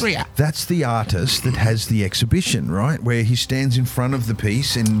cafeteria. That's the artist that has the exhibition, right? Where he stands in front of the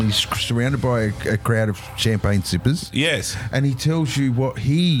piece and he's surrounded by a crowd of champagne sippers. Yes. And he tells you what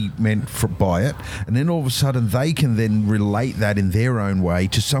he meant by it. And then all of a sudden they can then relate that in their own way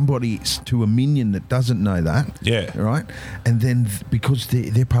to somebody, to a minion that doesn't know that. Yeah. Right? And then because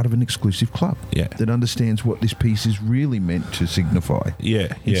they're part of an exclusive club that understands what this piece is really meant to signify.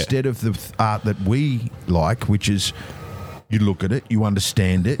 Instead of the art that we like, which is you look at it, you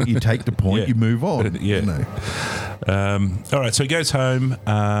understand it, you take the point, you move on. All right, so he goes home.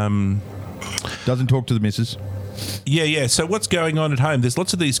 Doesn't talk to the missus. Yeah. So what's going on at home? There's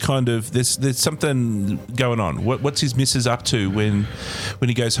lots of these kind of there's something going on. What's his missus up to when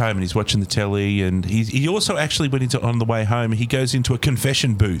he goes home and he's watching the telly? And he also actually, when he's on the way home, he goes into a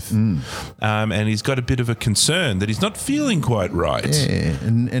confession booth, and he's got a bit of a concern that he's not feeling quite right. Yeah,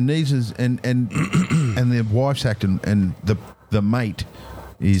 and these is and the wife's acting, and the mate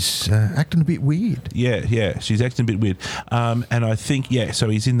is acting a bit weird. Yeah, she's acting a bit weird. And I think, so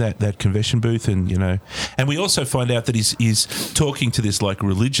he's in that confession booth, and, and we also find out that he's talking to this, like,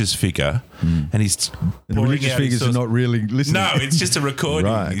 religious figure, and he's And the religious figures are not really listening. No, it's just a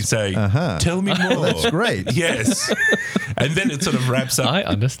recording. Right. You say, tell me more. That's great. Yes. And then it sort of wraps up. I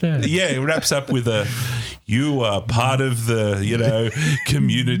understand. Yeah, it wraps up with you are part of the,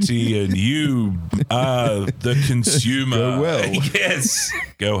 community, and you are the consumer. Go well. Yes.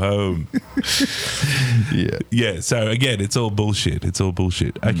 Go home. Yeah. Yeah. So again, it's all bullshit.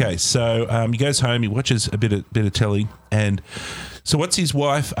 Okay. So he goes home. He watches a bit of telly, and so what's his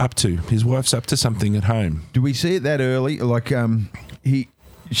wife up to? His wife's up to something at home. Do we see it that early? Like,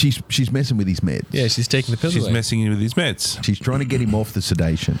 she's messing with his meds. Yeah, she's taking the pills She's away. messing with his meds. She's trying to get him off the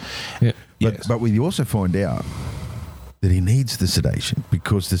sedation. Yeah. Yes. But we also find out that he needs the sedation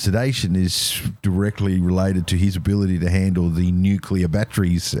because the sedation is directly related to his ability to handle the nuclear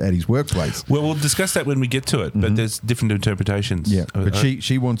batteries at his workplace. Well, we'll discuss that when we get to it, but there's different interpretations. Yeah, but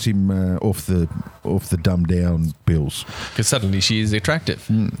she wants him off the dumbed down pills. Because suddenly she is attractive.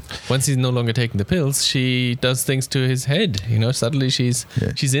 Once he's no longer taking the pills, she does things to his head. Suddenly she's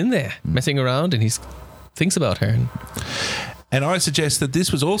in there messing around, and he thinks about her. And I suggest that this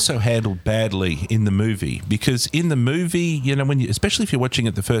was also handled badly in the movie, because in the movie, especially if you're watching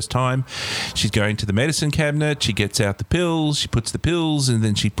it the first time, she's going to the medicine cabinet, she gets out the pills, she puts the pills, and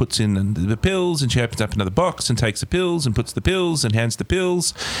then she puts in the pills, and she opens up another box and takes the pills and puts the pills and hands the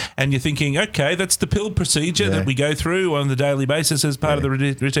pills, and you're thinking, okay, that's the pill procedure that we go through on the daily basis as part of the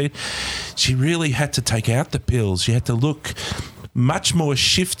routine. She really had to take out the pills. She had to look much more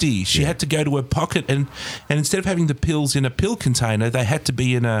shifty. She had to go to her pocket, and instead of having the pills in a pill container, they had to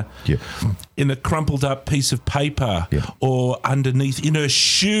be in a crumpled up piece of paper or underneath in her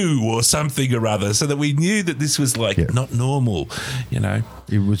shoe or something or other, so that we knew that this was not normal.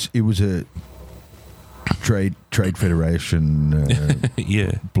 It was a trade federation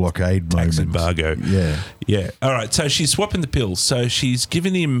blockade tax moment. embargo. Yeah. All right, so she's swapping the pills. So she's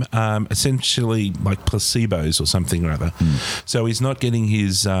giving him essentially like placebos or something or other. So he's not getting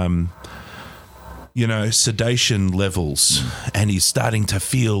his sedation levels, and he's starting to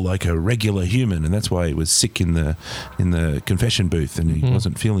feel like a regular human, and that's why he was sick in the confession booth, and he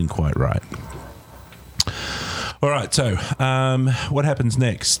wasn't feeling quite right. All right, so what happens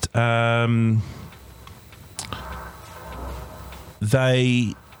next?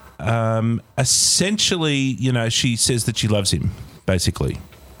 They essentially, she says that she loves him, basically,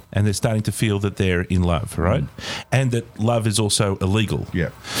 and they're starting to feel that they're in love, right? And that love is also illegal.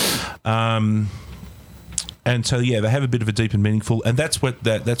 Yeah. And so, they have a bit of a deep and meaningful, and that's where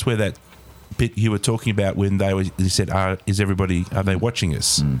that bit you were talking about when they said, are they watching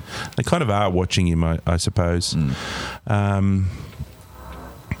us? They kind of are watching him, I suppose. Well,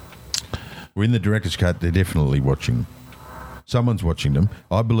 in the director's cut, they're definitely watching. Someone's watching them.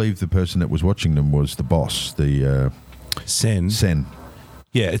 I believe the person that was watching them was the boss, the Sen.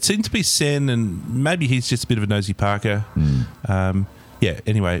 Yeah, it seemed to be Sen, and maybe he's just a bit of a nosy Parker.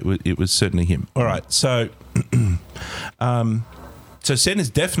 Anyway, it was certainly him. All right, so so Sen is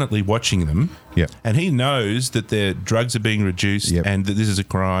definitely watching them, and he knows that their drugs are being reduced, and that this is a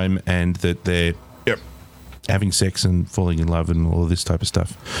crime, and that they're having sex and falling in love and all of this type of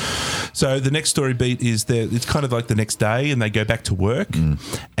stuff. So the next story beat is that it's kind of like the next day, and they go back to work,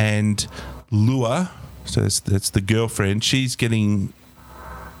 and Lua, so that's the girlfriend, she's getting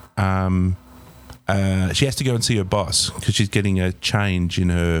she has to go and see her boss because she's getting a change in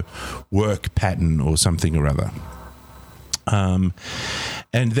her work pattern or something or other. And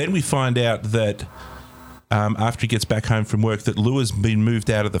then we find out that after he gets back home from work, that Lua's been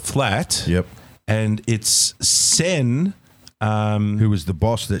moved out of the flat. Yep. And it's Sen, who was the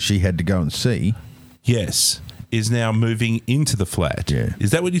boss that she had to go and see. Yes, is now moving into the flat. Yeah.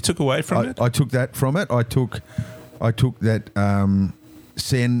 Is that what you took away from it? I took that from it. I took that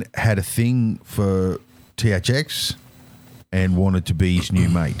Sen had a thing for THX and wanted to be his new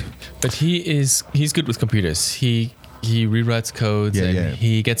mate. But he's good with computers. He he rewrites codes and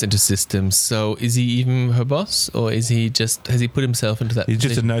he gets into systems. So is he even her boss, or is he just has he put himself into that? He's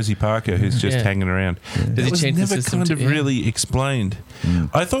just a position? nosy Parker who's just hanging around. Does That he was change the never system kind to- of really explained.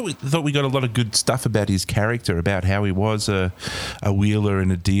 I thought we got a lot of good stuff about his character, about how he was a wheeler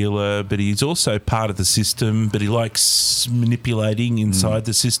and a dealer, but he's also part of the system. But he likes manipulating inside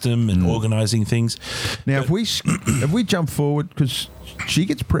the system and organising things. Now, if we jump forward, because she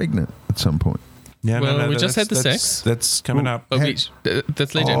gets pregnant at some point. Yeah, Well, we just had the that's- sex. That's coming up. Oh,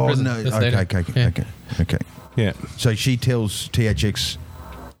 that's later in prison. no. That's later. Okay. Yeah. So she tells THX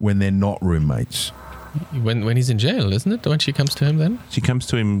when they're not roommates. When he's in jail, isn't it? When she comes to him, then She comes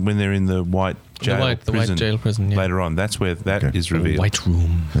to him when they're in the white jail the prison. white jail prison. Yeah. Later on, that's where that is The revealed. white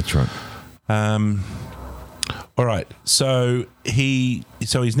room. That's right. All right, so he's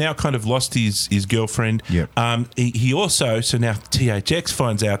now kind of lost his girlfriend. Yep. He also now THX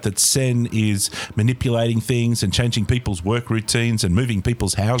finds out that Sen is manipulating things and changing people's work routines and moving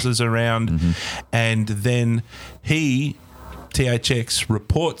people's houses around, and then THX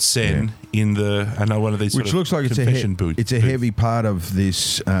reports Sen in one of these Which sort of looks like confession booth. it's a heavy part of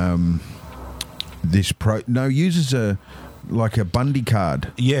this. Uses a Bundy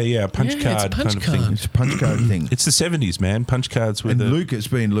card. Yeah, a punch Yeah, it's card a punch kind of card. thing. It's a punch card thing. It's the 70s, man. Punch cards with And Lucas,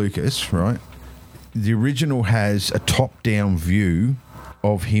 being Lucas, right? The original has a top-down view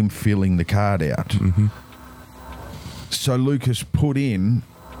of him filling the card out. Mm-hmm. So Lucas put in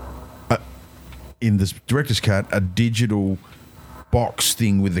this director's cut a digital box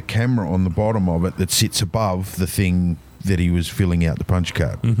thing with the camera on the bottom of it that sits above the thing that he was filling out the punch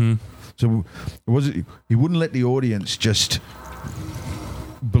card. Mm-hmm. So he wouldn't let the audience just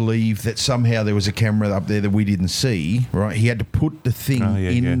believe that somehow there was a camera up there that we didn't see, right? He had to put the thing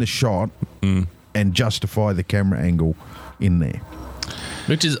in the shot and justify the camera angle in there.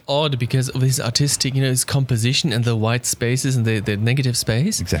 Which is odd because of his artistic, his composition and the white spaces and the negative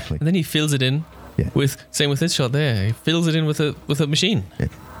space. Exactly. And then he fills it in same with this shot there. He fills it in with a machine.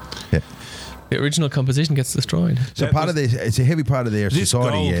 Yeah. The original composition gets destroyed. So it's a heavy part of their This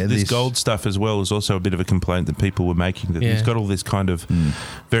society. gold, this gold stuff as well is also a bit of a complaint that people were making, that he's got all this kind of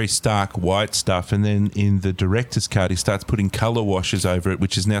very stark white stuff, and then in the director's cut he starts putting colour washes over it,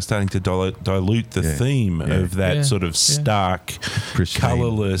 which is now starting to dilute the theme of that sort of stark, pristine,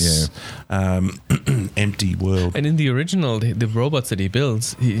 colourless, empty world. And in the original, the robots that he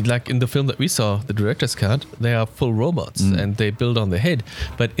builds, like in the film that we saw, the director's cut, they are full robots and they build on the head.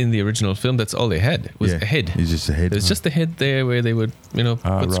 But in the original film, that's all they had was a head. It's just a head. There's just a head there where they would,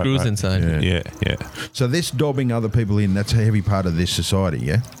 put screws inside. Yeah. So this dobbing other people in, that's a heavy part of this society,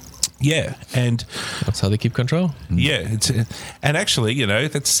 yeah? Yeah, and That's how they keep control. and actually,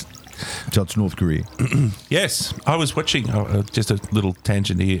 that's... So it's North Korea. Yes, I was watching, just a little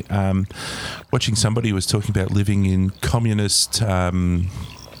tangent here, watching somebody who was talking about living in communist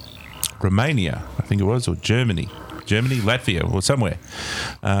Romania, I think it was, or Germany, Latvia, or somewhere.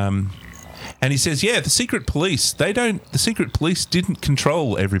 And he says, the secret police didn't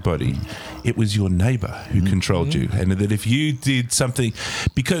control everybody. It was your neighbour who controlled you. And that if you did something,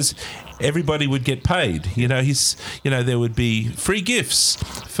 because everybody would get paid, there would be free gifts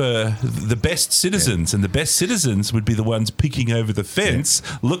for the best citizens, and the best citizens would be the ones peeking over the fence,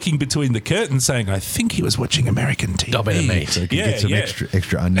 looking between the curtains, saying, I think he was watching American TV. Dobbing a mate. So you can get some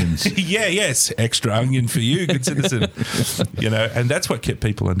extra onions. Yes, extra onion for you, good citizen. And that's what kept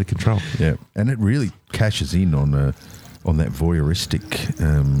people under control. Yeah, and it really cashes in on that voyeuristic,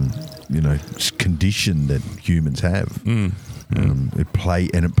 condition that humans have. It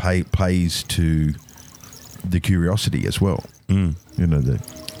plays to the curiosity as well.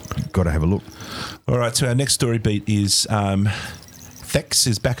 Got to have a look. All right, so our next story beat is Thex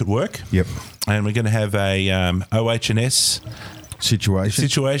is back at work. Yep, and we're going to have a OH&S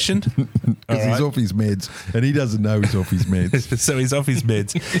situation. Because he's off his meds, and he doesn't know he's off his meds. So he's off his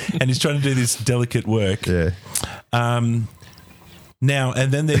meds, and he's trying to do this delicate work. Yeah. Now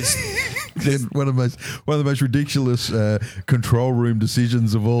and then there's one of the most ridiculous control room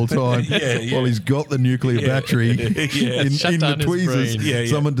decisions of all time. While he's got the nuclear battery in the tweezers,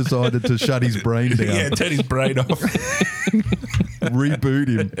 someone decided to shut his brain down. Yeah, turn his brain off. Reboot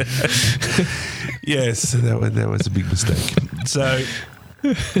him. Yes, that was a big mistake.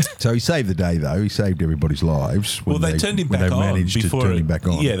 So he saved the day, though. He saved everybody's lives. Well, they turned him back on. Managed to turn him back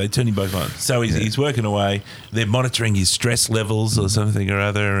on. Yeah, they turned him back on. So he's working away. They're monitoring his stress levels or something or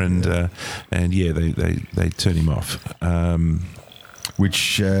other, and they turn him off.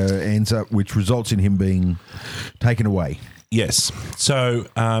 Which results in him being taken away. Yes. So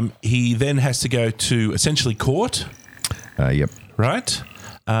he then has to go to essentially court. Yep. Right.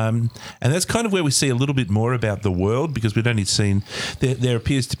 And that's kind of where we see a little bit more about the world, because we'd only seen there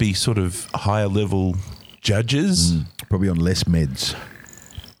appears to be sort of higher level judges. Probably on less meds.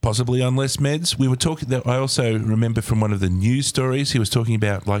 Possibly on less meds. We were talking. I also remember from one of the news stories, he was talking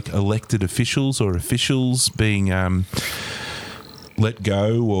about like elected officials or officials being let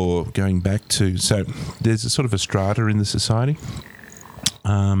go or going back to. So there's a sort of a strata in the society,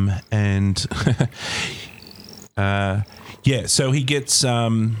 and yeah. So he gets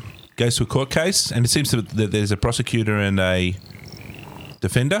goes to a court case, and it seems that there's a prosecutor and a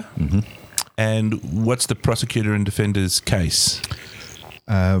defender. Mm-hmm. And what's the prosecutor and defender's case?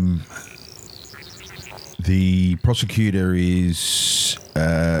 The prosecutor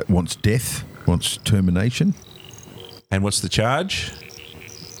wants death, wants termination. And what's the charge?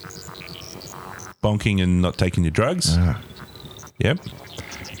 Bonking and not taking your drugs. Yep.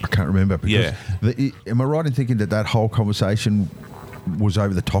 I can't remember. Yeah. Am I right in thinking that whole conversation was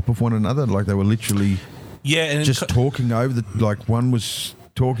over the top of one another? Like they were literally and just talking over like one was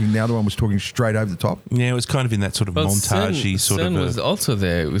talking, the other one was talking straight over the top. Yeah, it was kind of in that sort of montagey sort Sen of. was also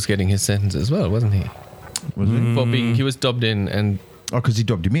there. Was getting his sentence as well, wasn't he? Was he? For being, he was dobbed in, and because he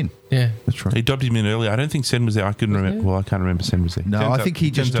dobbed him in. yeah, That's right. He dobbed him in earlier. I don't think Sen was there. I couldn't remember. Well, I can't remember Sen was there. No, I think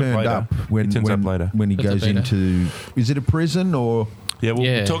he just turned up when he turns up later. when he goes into. Is it a prison or? Yeah,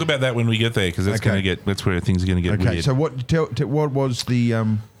 we'll talk about that when we get there, because that's going to get. That's where things are going to get weird. So what was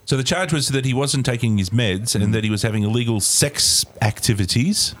the? So the charge was that he wasn't taking his meds and that he was having illegal sex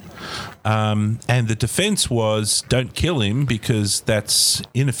activities. And the defense was, don't kill him because that's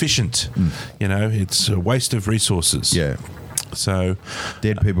inefficient. You know, it's a waste of resources. Yeah. So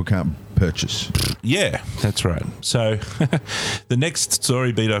Dead people can't purchase. yeah, that's right. So the next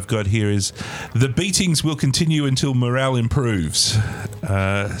story beat I've got here is the beatings will continue until morale improves.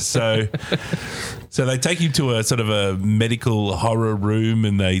 So they take him to a sort of a medical horror room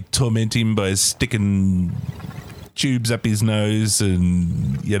and they torment him by sticking tubes up his nose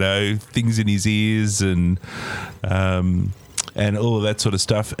and, you know, things in his ears and all of that sort of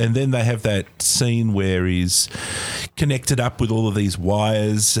stuff. And then they have that scene where he's connected up with all of these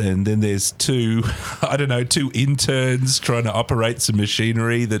wires, and then there's two interns trying to operate some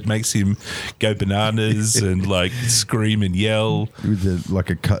machinery that makes him go bananas and like scream and yell. With like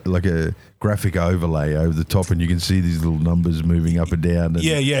a graphic overlay over the top, and you can see these little numbers moving up and down. And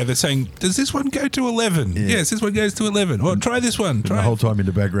yeah. They're saying, does this one go to 11? Yeah. Yes, this one goes to 11. Or try this one. And the whole time in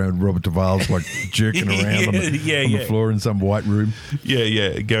the background, Robert Duvall's like jerking around on the floor in some white room.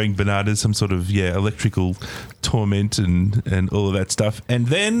 Yeah, going bananas, some sort of electrical torment and all of that stuff. And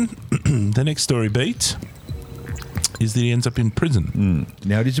then the next story beat is that he ends up in prison.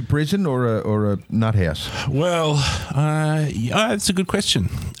 Now, it is a prison or a nut house? Well, that's a good question.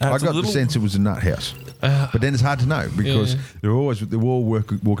 I got the sense it was a nut house, but then it's hard to know because they're all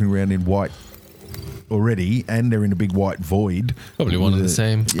walking around in white already, and they're in a big white void. Probably one and the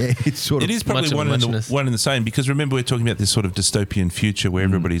same. Yeah, it's sort of. It is probably one and the same, because remember we're talking about this sort of dystopian future where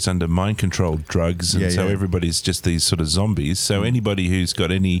everybody's under mind-controlled drugs, and so everybody's just these sort of zombies. So anybody who's got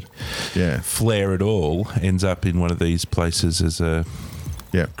any flair at all ends up in one of these places as a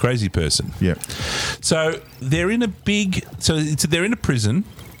crazy person. Yeah. So they're in a they're in a prison.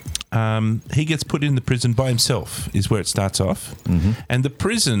 He gets put in the prison by himself is where it starts off. Mm-hmm. And the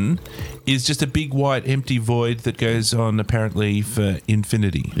prison is just a big white empty void that goes on apparently for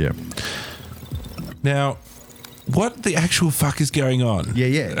infinity. Yeah. Now, what the actual fuck is going on? Yeah,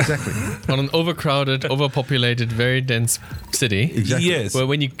 exactly. On an overcrowded, overpopulated, very dense city. Exactly. Yes. Where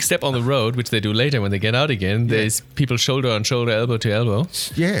when you step on the road, which they do later when they get out again, there's people shoulder on shoulder, elbow to elbow.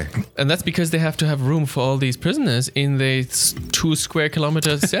 Yeah. And that's because they have to have room for all these prisoners in the 2 square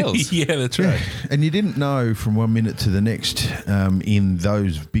kilometer cells. Yeah, that's right. And you didn't know from 1 minute to the next in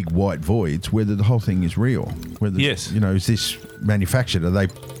those big white voids whether the whole thing is real. Whether, yes. You know, is this manufactured?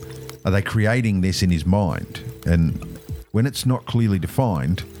 Are they creating this in his mind? And when it's not clearly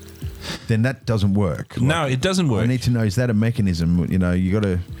defined, then that doesn't work. No, it doesn't work. I need to know, is that a mechanism? You know, you got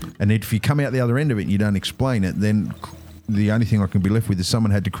to, and if you come out the other end of it and you don't explain it, then the only thing I can be left with is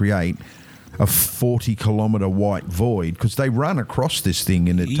someone had to create a 40-kilometre white void, because they run across this thing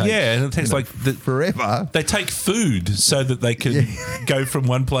and it takes, and it takes forever. They take food so that they can go from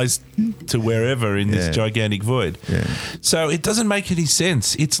one place to wherever in this gigantic void. Yeah. So it doesn't make any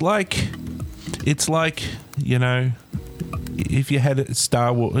sense. It's like, you know, if you had a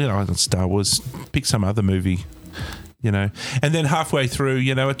Star Wars, not Star Wars, pick some other movie, you know, and then halfway through,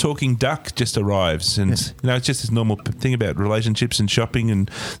 you know, a talking duck just arrives, and you know, it's just this normal thing about relationships and shopping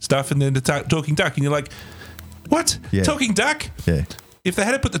and stuff, and then the talking duck, and you're like, what? Yeah. Talking duck? Yeah. if they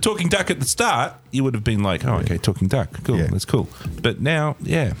had put the talking duck at the start, you would have been like, oh, okay, talking duck. Cool, Yeah. that's cool. But now,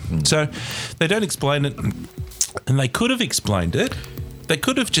 yeah. So they don't explain it. And they could have explained it. They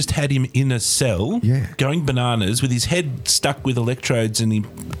could have just had him in a cell going bananas with his head stuck with electrodes and he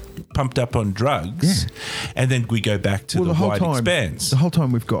pumped up on drugs. Yeah. And then we go back to the wide expanse. The whole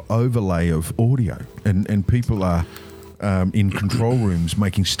time we've got overlay of audio and people are in control rooms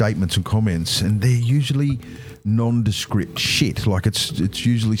making statements and comments, and they're usually nondescript shit. Like it's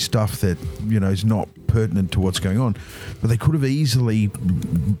usually stuff that, you know, is not pertinent to what's going on. But they could have easily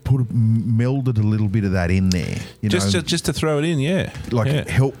melded a little bit of that in there. You know, just to throw it in, it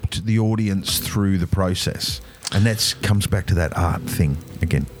helped the audience through the process. And that comes back to that art thing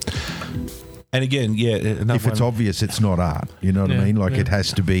again. And again, if it's obvious, it's not art. You know what I mean? Like it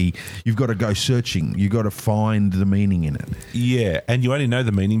has to be. You've got to go searching. You've got to find the meaning in it. Yeah, and you only know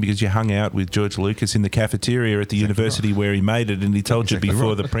the meaning because you hung out with George Lucas in the cafeteria at the university where he made it, and he told you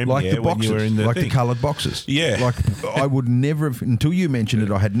before the premiere like the boxes, when you were in the the coloured boxes. Yeah, like I would never have, until you mentioned it.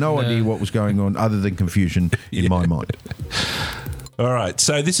 I had no idea what was going on other than confusion in my mind. All right,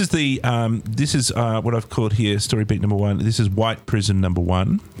 so this is the what I've called here story beat number 1. This is White Prison number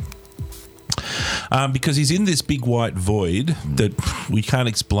 1. Because he's in this big white void that we can't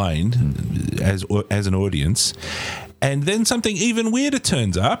explain as an audience, and then something even weirder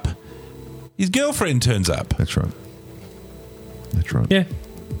turns up. His girlfriend turns up. That's right.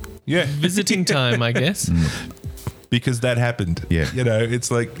 Yeah. Visiting time, I guess. Because that happened. Yeah. You know,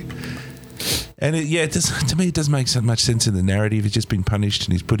 it's like. And to me, it doesn't make so much sense in the narrative. He's just been punished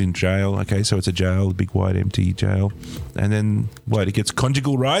and he's put in jail. Okay, so it's a jail, a big white empty jail, and then he gets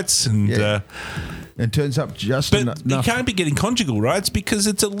conjugal rights and and turns up just but enough. he can't be getting conjugal rights because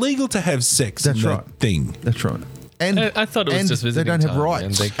it's illegal to have sex. That's in right. that thing. That's right. And I thought it was just visiting they don't have time, rights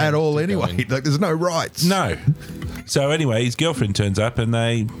and they can't at all keep anyway. going. Like there's no rights. No. So anyway, his girlfriend turns up and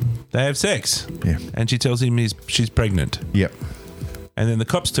they have sex. Yeah. And she tells him she's pregnant. Yep. And then the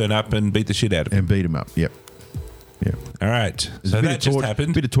cops turn up and beat the shit out of him. And beat him up. Yep. Yeah. All right. So that just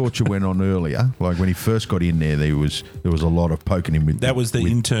happened. A bit of torture went on earlier. Like when he first got in there was a lot of poking him with. That was the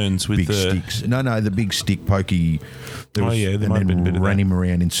interns with big the sticks. No, the big stick pokey. There might have been a bit of ran that. him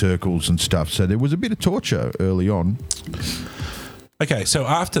around in circles and stuff. So there was a bit of torture early on. Okay, so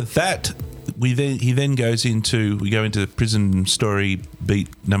after that, we go into prison story beat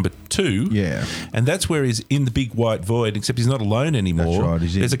number 2. Yeah. And that's where he's in the big white void, except he's not alone anymore. That's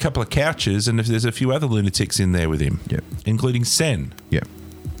right. There's a couple of couches and there's a few other lunatics in there with him. Yep. Including Sen. Yeah.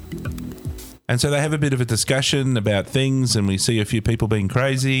 And so they have a bit of a discussion about things, and we see a few people being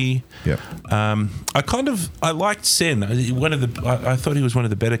crazy. Yeah. I liked Sen. I thought he was one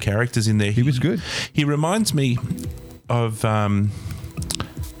of the better characters in there. He was good. He reminds me of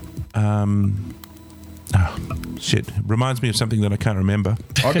reminds me of something that I can't remember.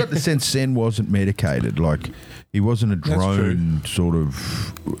 I got the sense Sen wasn't medicated. Like he wasn't a drone sort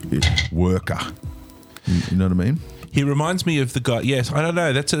of worker. You know what I mean? He reminds me of the guy. Yes, I don't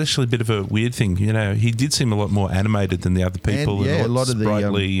know. That's actually a bit of a weird thing. You know, he did seem a lot more animated than the other people. And, a lot of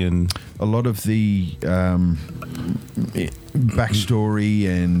sprightly and a lot of the backstory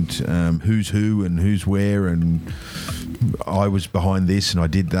and who's who and who's where and I was behind this and I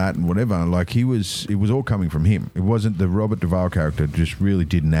did that and whatever. Like it was all coming from him. It wasn't the Robert Duvall character. Just really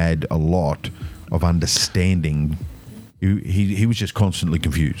didn't add a lot of understanding. He was just constantly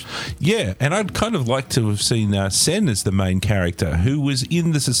confused. Yeah, and I'd kind of like to have seen Sen as the main character, who was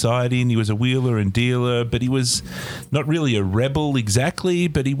in the society and he was a wheeler and dealer, but he was not really a rebel exactly,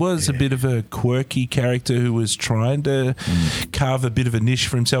 but he was a bit of a quirky character who was trying to carve a bit of a niche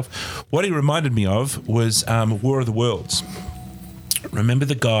for himself. What he reminded me of was War of the Worlds. Remember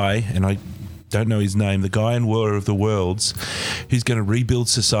the guy, and I don't know his name, the guy in War of the Worlds who's going to rebuild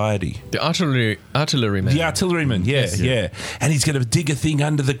society. The artilleryman. The artilleryman, yeah. And he's going to dig a thing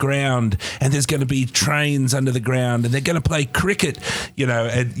under the ground, and there's going to be trains under the ground, and they're going to play cricket,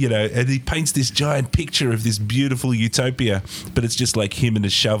 and he paints this giant picture of this beautiful utopia, but it's just like him and a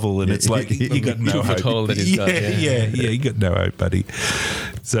shovel, and it's like you got no hope. You got no hope, buddy.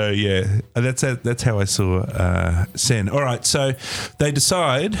 So yeah, that's how I saw Sen. All right, so they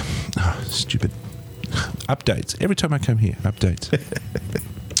decide. Stupid updates. Every time I come here, updates.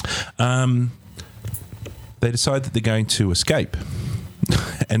 They decide that they're going to escape.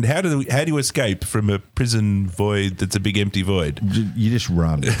 And how do you escape from a prison void that's a big empty void? You just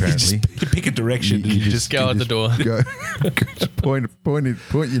run, apparently. You pick a direction. You just go out the door. Go, point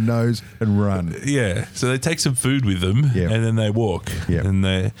your nose and run. Yeah. So they take some food with them and then they walk. Yeah. And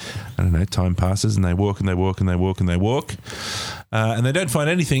time passes and they walk and they walk and they walk and they walk. And they don't find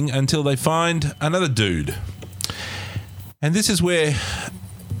anything until they find another dude. And this is where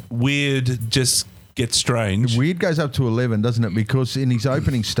weird just gets strange. Weird goes up to 11, doesn't it? Because in his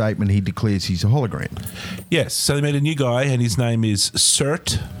opening statement, he declares he's a hologram. Yes, so they met a new guy, and his name is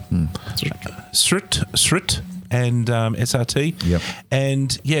Srt. Srt. And SRT. Yep.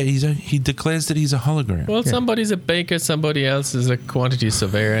 And he declares that he's a hologram. Well, somebody's a baker, somebody else is a quantity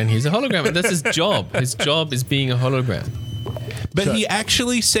surveyor, and he's a hologram. And that's his job. His job is being a hologram. But he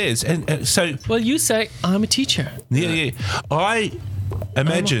actually says, and so... Well, you say, I'm a teacher. Yeah. I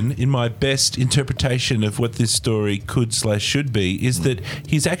imagine, in my best interpretation of what this story could/should be, is that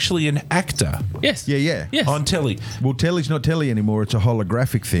he's actually an actor Yes. Yeah. Yes. on telly. Well, telly's not telly anymore. It's a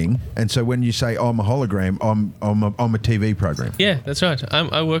holographic thing. And so when you say I'm a hologram, I'm a TV program. Yeah, that's right.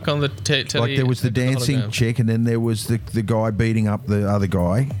 I work on the telly. Like there was the dancing hologram. chick, and then there was the guy beating up the other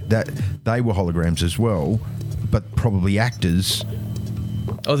guy. That they were holograms as well, but probably actors.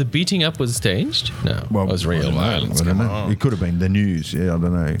 Oh, the beating up was staged? No. Well, it was real violence. I don't Come know. on. It could have been the news. Yeah, I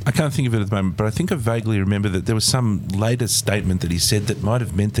don't know. I can't think of it at the moment, but I think I vaguely remember that there was some later statement that he said that might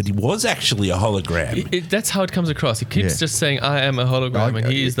have meant that he was actually a hologram. That's how it comes across. He keeps Yeah. just saying, I am a hologram, and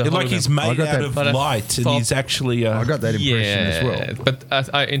he is the hologram. Like he's made got out that, of but I light, and thought- he's actually... I got that impression as well. But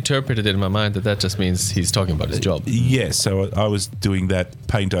I interpreted it in my mind that just means he's talking about his job. Yes, so I was doing that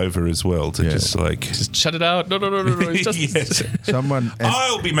paint over as well to just like... Just shut it out. No. It's just, Yes. Someone.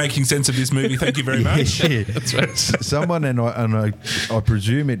 I'll be making sense of this movie. Thank you very much. Yeah, that's right. Someone and I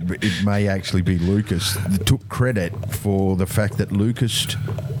presume it may actually be Lucas that took credit for the fact that Lucas,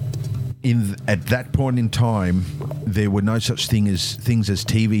 at that point in time, there were no such things as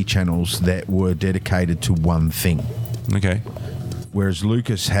TV channels that were dedicated to one thing. Okay. Whereas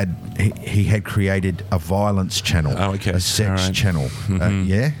Lucas had created a violence channel, Oh, okay. a sex All right. channel.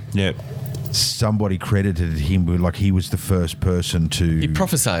 Yeah. Yeah. Somebody credited him with like he was the first person to. he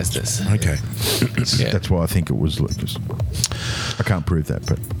prophesied this. Okay. Yeah. That's why I think it was Lucas. I can't prove that,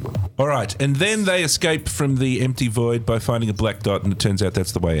 but All right. And then they escape from the empty void by finding a black dot, and it turns out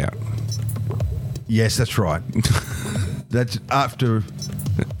that's the way out. yes, that's right. That's after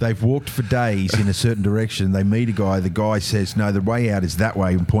they've walked for days in a certain direction. They meet a guy. The guy says, "No, the way out is that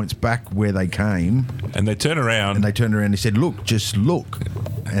way," and points back where they came. And they turn around. And they turned around and said, "Look, just look."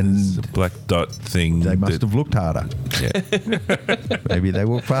 And the black dot thing. they must that- have looked harder. Yeah. Maybe they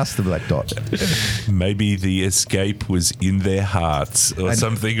walked past the black dot. Maybe the escape was in their hearts or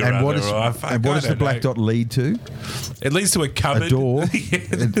something or and other. what is, or and what does the black dot lead to? It leads to a cupboard. A door,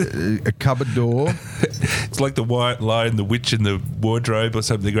 a cupboard door. It's like the White Lion, the Witch, and the Wardrobe or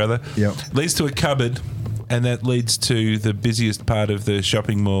something or other. Yep. Leads to a cupboard, and that leads to the busiest part of the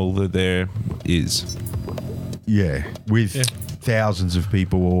shopping mall that there is. Yeah, with thousands of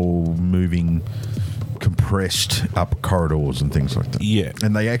people all moving compressed up corridors and things like that. Yeah.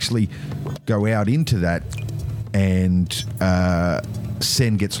 And they actually go out into that, and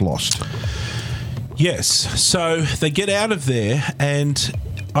Sen gets lost. Yes. So they get out of there, and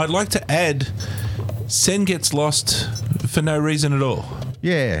I'd like to add, Sen gets lost for no reason at all.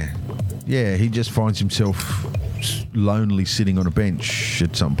 Yeah, he just finds himself lonely sitting on a bench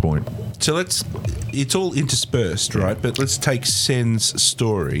at some point. So it's all interspersed, right? But let's take Sen's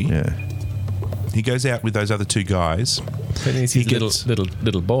story. Yeah. He goes out with those other two guys. But he sees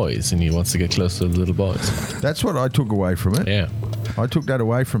little boys, and he wants to get close to the little boys. That's what I took away from it. Yeah. I took that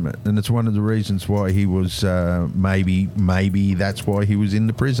away from it, and it's one of the reasons why he was maybe that's why he was in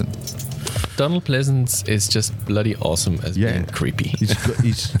the prison. Donald Pleasance is just bloody awesome as being creepy. He's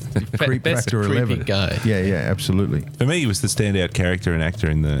creep Best factor creepy 11 guy. Yeah, absolutely. For me, he was the standout character and actor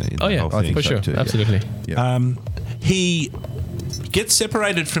in the Oh yeah, whole I thing. think for so sure, too, yeah. absolutely. Yeah. He gets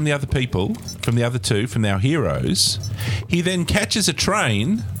separated from the other people, from the other two, from our heroes. He then catches a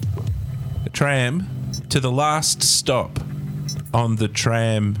tram, to the last stop on the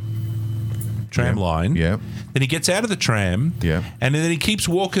tram line. Yeah. Then he gets out of the tram. Yeah. And then he keeps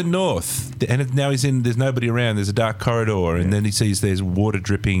walking north. And now there's nobody around. There's a dark corridor. And then he sees there's water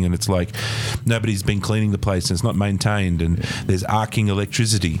dripping, and it's like nobody's been cleaning the place, and it's not maintained, and there's arcing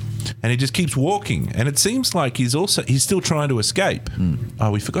electricity. And he just keeps walking. And it seems like he's still trying to escape.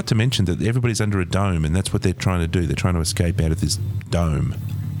 Oh, we forgot to mention that everybody's under a dome, and that's what they're trying to do. They're trying to escape out of this dome.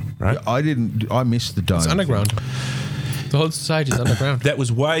 Right? I missed the dome. It's underground. The whole society is underground. That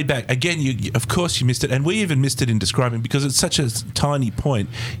was way back. Again, of course you missed it. And we even missed it in describing, because it's such a tiny point,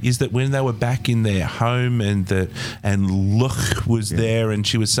 is that when they were back in their home and Luch was there, and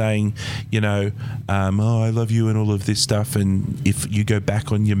she was saying, oh, I love you and all of this stuff, and if you go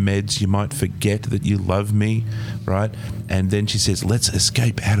back on your meds, you might forget that you love me, right? And then she says, let's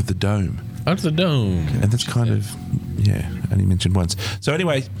escape out of the dome. Out of the dome. And that's kind of, only mentioned once. So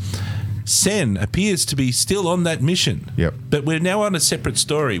anyway, Sen appears to be still on that mission. Yep. But we're now on a separate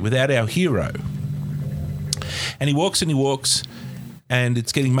story without our hero. And he walks, and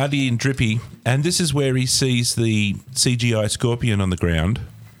it's getting muddy and drippy. And this is where he sees the CGI scorpion on the ground.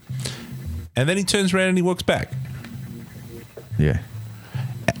 And then he turns around and he walks back. Yeah.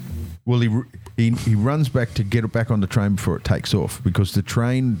 Well, he runs back to get it back on the train before it takes off, because the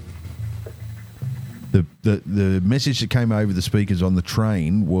train, the message that came over the speakers on the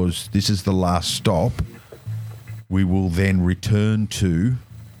train was, this is the last stop. We will then return to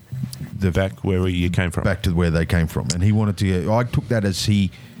Back where you came from. back to where they came from. And he wanted to. I took that as he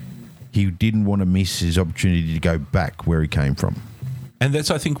didn't want to miss his opportunity to go back where he came from. And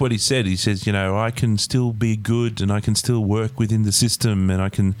that's, I think, what he said. He says, I can still be good and I can still work within the system and I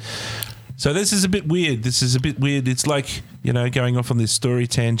can... So this is a bit weird. It's like, going off on this story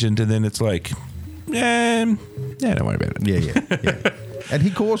tangent and then it's like, don't worry about it. Yeah. And he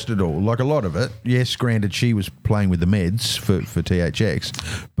caused it all, like a lot of it. Yes, granted, she was playing with the meds for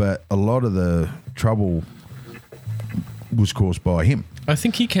THX, but a lot of the trouble was caused by him. I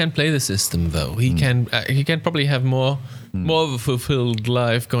think he can play the system, though. He can probably have more of a fulfilled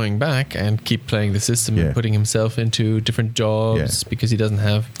life going back and keep playing the system and putting himself into different jobs because he doesn't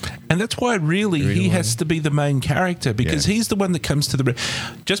have. And that's why really he has to be the main character, because he's the one that comes to the...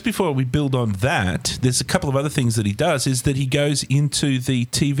 Just before we build on that, there's a couple of other things that he does, is that he goes into the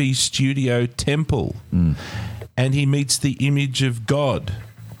TV studio temple and he meets the image of God.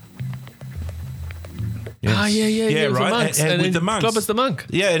 Yes. Yeah, right. And with the monks. Clobbers the monk.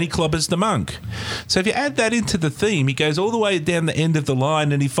 Yeah, and he clobbers the monk. So if you add that into the theme, he goes all the way down the end of the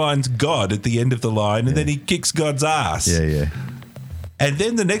line and he finds God at the end of the line and then he kicks God's ass. Yeah. And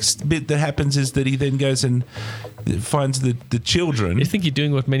then the next bit that happens is that he then goes and finds the children. I think you're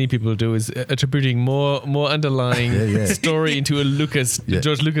doing what many people do, is attributing more underlying story into a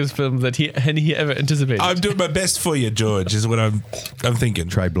George Lucas film that he ever anticipated. I'm doing my best for you, George, is what I'm thinking.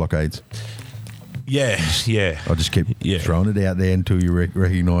 Trade blockades. Yeah. I'll just keep throwing it out there until you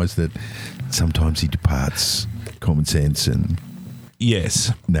recognise that sometimes he departs common sense and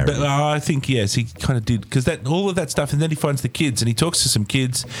narrative. But I think, he kind of did, because all of that stuff, and then he finds the kids and he talks to some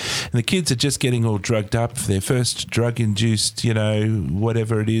kids and the kids are just getting all drugged up for their first drug-induced,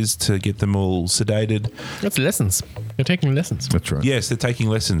 whatever it is to get them all sedated. That's lessons. They're taking lessons. That's right. Yes, they're taking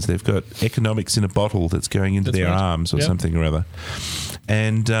lessons. They've got economics in a bottle that's going into their arms or something or other.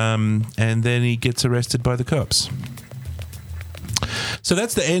 And then he gets arrested by the cops. So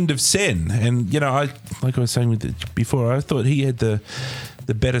that's the end of Sen. And, like I was saying before, I thought he had the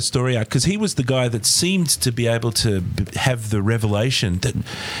better story arc, because he was the guy that seemed to be able to have the revelation that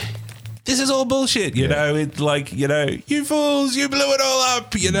this is all bullshit, you know. It's like, you fools, you blew it all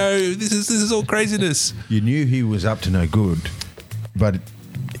up, this is all craziness. You knew he was up to no good, but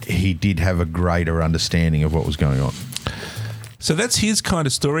he did have a greater understanding of what was going on. So that's his kind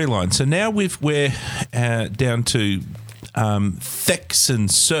of storyline. So now we're down to Thex and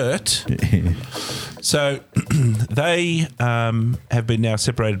Cert. So they have been now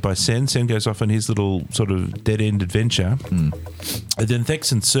separated by Sen. Sen goes off on his little sort of dead-end adventure. And then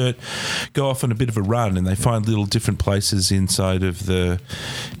Thex and Cert go off on a bit of a run, and they find little different places inside of the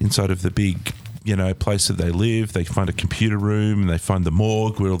big place that they live. They find a computer room, and they find the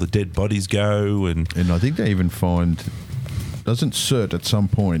morgue where all the dead bodies go. And I think they even find... Doesn't Cert at some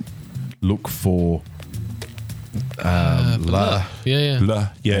point look for La? Yeah. La,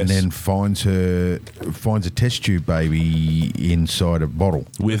 yes. And then finds a test tube baby inside a bottle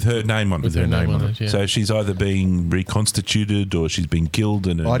with her name on it. With her name on it. Yeah. So she's either being reconstituted or she's been killed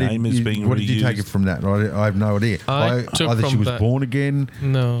and her name is being What reused. did you take it from that? I have no idea. Either she was born again,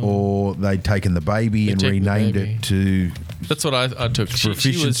 or they'd taken the baby and renamed it to... That's what I took. For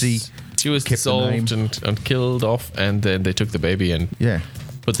efficiency. She was dissolved and killed off, and then they took the baby and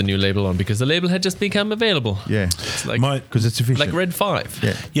put the new label on, because the label had just become available. Yeah. It's like, because it's efficient. Like Red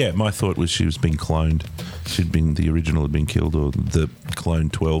 5. Yeah, my thought was she was being cloned. The original had been killed, or the clone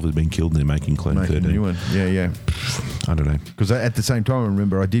 12 had been killed, and they're making clone 13. A new one. Yeah. I don't know. Because at the same time, I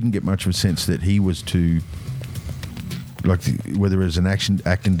remember I didn't get much of a sense that he was to... whether it was an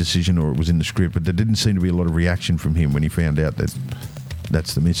acting decision or it was in the script, but there didn't seem to be a lot of reaction from him when he found out that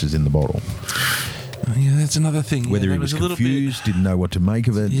that's the missus in the bottle. Yeah, that's another thing. Whether he was confused, didn't know what to make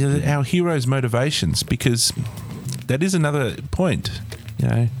of it. Yeah, our hero's motivations, because that is another point.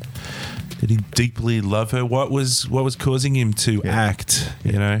 Did he deeply love her? What was causing him to act?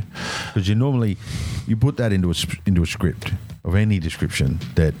 Because you put that into a script of any description,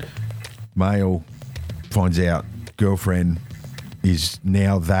 that male finds out girlfriend is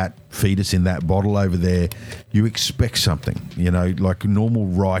now that fetus in that bottle over there. You expect something, like normal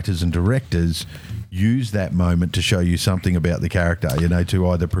writers and directors use that moment to show you something about the character, to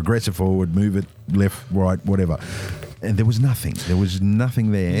either progress it forward, move it left, right, whatever. And there was nothing. There was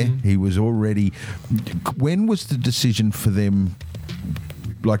nothing there. He was already... When was the decision for them,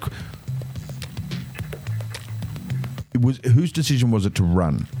 like... Whose decision was it to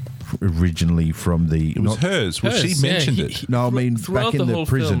run originally from the... It was hers. Well, she mentioned it. No, I mean, throughout back in the whole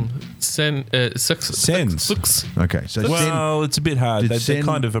prison. Film, Sens. Okay, so Well, it's a bit hard. They Sen-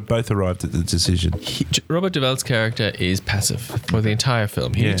 kind of both arrived at the decision. Robert Duvall's character is passive for the entire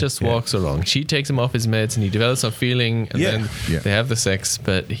film. He just walks along. She takes him off his meds and he develops a feeling and then they have the sex,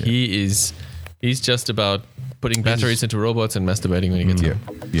 but he's just about putting batteries into robots and masturbating when he gets home.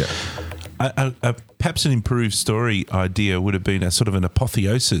 Yeah. Perhaps an improved story idea would have been a sort of an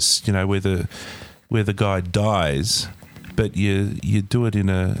apotheosis, where the guy dies, but you do it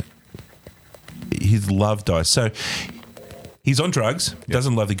in his love dies. So he's on drugs,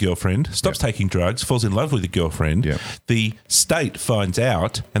 doesn't love the girlfriend, stops taking drugs, falls in love with the girlfriend. Yeah. The state finds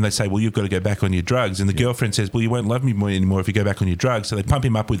out and they say, well, you've got to go back on your drugs. And the girlfriend says, well, you won't love me anymore if you go back on your drugs. So they pump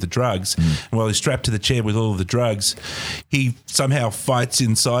him up with the drugs. And while he's strapped to the chair with all of the drugs, he somehow fights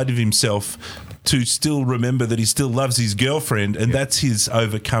inside of himself to still remember that he still loves his girlfriend. And that's his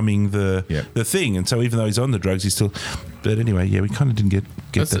overcoming the thing. And so even though he's on the drugs, he's still... But anyway, we kind of didn't get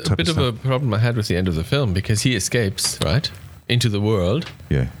That's that type a bit of a problem I had with the end of the film because he escapes, right, into the world.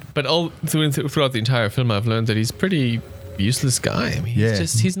 Yeah. But throughout the entire film, I've learned that he's pretty useless guy. I mean,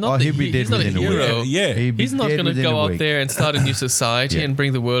 he's not he'll be dead he's not a within a week. hero. Yeah. He's not going to go out there and start a new society and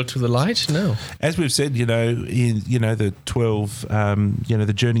bring the world to the light. No. As we've said, in the 12,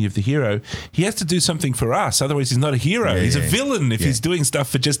 the journey of the hero, he has to do something for us. Otherwise, he's not a hero. He's a villain if he's doing stuff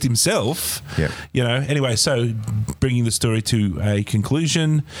for just himself. Yeah. Anyway, so bringing the story to a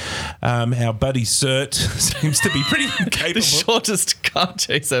conclusion, our buddy Cert seems to be pretty incapable. The shortest car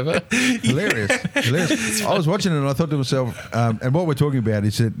chase ever. Hilarious. I was watching it and I thought to myself, and what we're talking about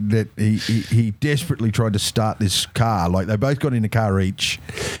is that he desperately tried to start this car. Like they both got in a car each,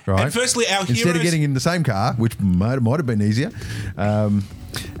 right? And firstly, our instead heroes... of getting in the same car, which might have been easier,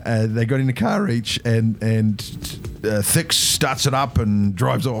 they got in a car each, and Thix starts it up and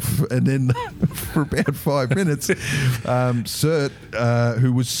drives off, and then for about 5 minutes, Cert,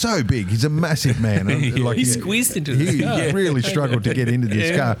 who was so big, he's a massive man. He squeezed into this car. He really struggled to get into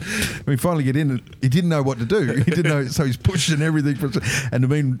this car. When he finally get in, he didn't know what to do. He didn't know, so he's pushing everything. And in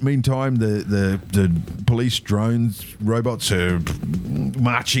the meantime, the police drones, robots are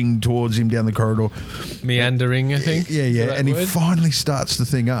marching towards him down the corridor. Meandering, I think. Yeah. And he finally starts the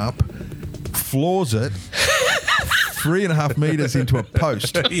thing up, floors it 3.5 meters into a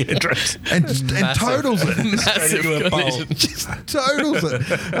post and totals it. Massive Just totals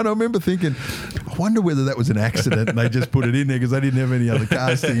it. And I remember thinking, I wonder whether that was an accident and they just put it in there because they didn't have any other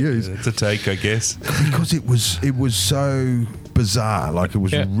cars to use. It's a take, I guess. Because it was so bizarre. Like it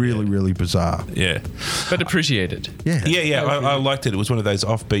was really, really bizarre. Yeah. But appreciated. Yeah. I liked it. It was one of those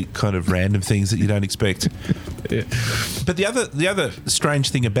offbeat kind of random things that you don't expect. But the other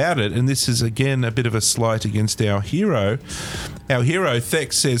strange thing about it, and this is again a bit of a slight against our hero,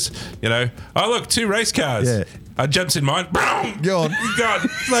 Thix says, oh look, 2 race cars. Yeah. Jumps in mine. Go on. God.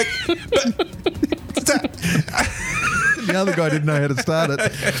 Like, the other guy didn't know how to start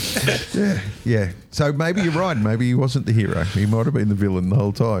it. Yeah. So maybe you're right. Maybe he wasn't the hero. He might have been the villain the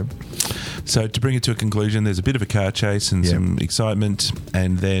whole time. So to bring it to a conclusion, there's a bit of a car chase and some excitement,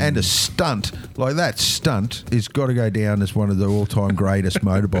 and a stunt. Like that stunt has got to go down as one of the all-time greatest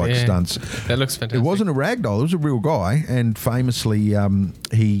motorbike stunts. That looks fantastic. It wasn't a ragdoll; it was a real guy, and famously,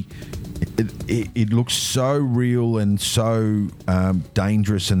 it looks so real and so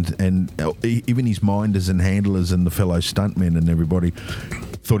dangerous, and even his minders and handlers and the fellow stuntmen and everybody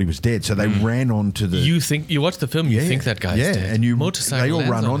thought he was dead, so they ran on to the... You watch the film, you think that guy's dead. And Motorcycle they all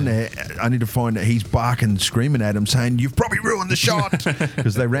run on there only to find that he's barking, screaming at him, saying, "You've probably ruined the shot,"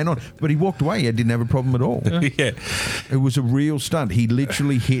 because they ran on. But he walked away. He didn't have a problem at all. Yeah. It was a real stunt. He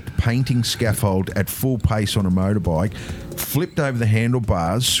literally hit painting scaffold at full pace on a motorbike, flipped over the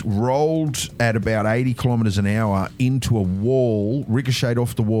handlebars, rolled at about 80 kilometres an hour into a wall, ricocheted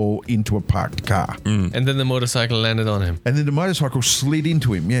off the wall into a parked car. And then the motorcycle landed on him. And then the motorcycle slid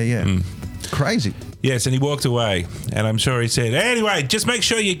into him. Yeah. Crazy. Yes, and he walked away, and I'm sure he said, "Anyway, just make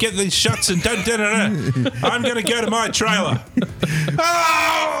sure you get these shots and don't. I'm going to go to my trailer."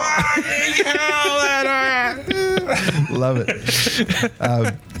 Love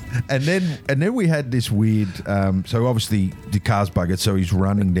it. And then we had this weird. So obviously the car's buggered, so he's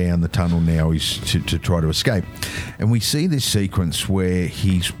running down the tunnel now. He's to try to escape, and we see this sequence where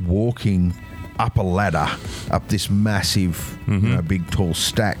he's walking up a ladder, up this massive, big tall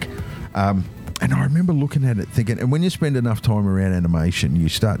stack. And I remember looking at it thinking, and when you spend enough time around animation, you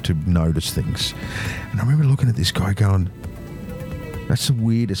start to notice things. And I remember looking at this guy going, that's the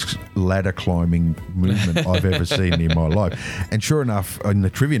weirdest ladder climbing movement I've ever seen in my life. And sure enough, in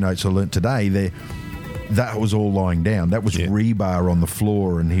the trivia notes I learnt today, that was all lying down. That was rebar on the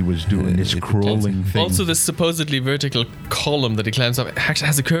floor, and he was doing this crawling thing. Also, this supposedly vertical column that he climbs up actually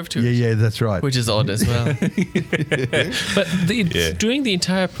has a curve to it. Yeah, that's right. Which is odd as well. But during the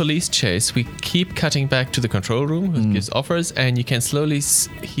entire police chase, we keep cutting back to the control room, which gives offers, and you can slowly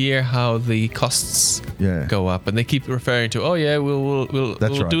hear how the costs go up. And they keep referring to, we'll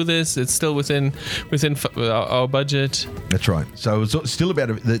do this. It's still within our budget. That's right. So it's still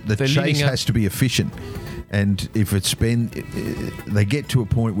about the chase has to be efficient. And if they get to a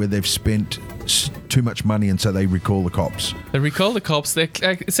point where they've spent too much money, and so they recall the cops. They recall the cops. They're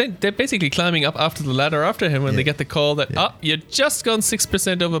basically climbing up after the ladder after him when they get the call that, you're just gone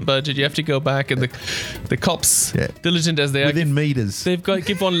 6% over budget. You have to go back. And the cops, diligent as they are, within meters, they've got to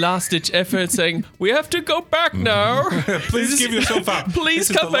give one last-ditch effort saying, we have to go back now. Please give yourself up. Please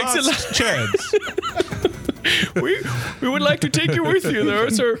come back to last chance. we would like to take you with you there,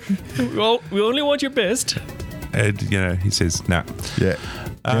 sir. Well, we only want your best. And, he says, no. Yeah.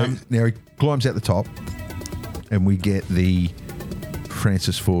 Now he climbs out the top, and we get the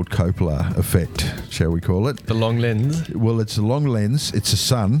Francis Ford Coppola effect, shall we call it? The long lens. Well, it's a long lens. It's a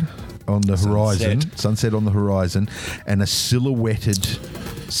sun on the horizon. Sunset on the horizon, and a silhouetted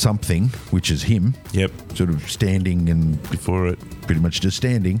something, which is him. Yep. Sort of standing and before it. Pretty much just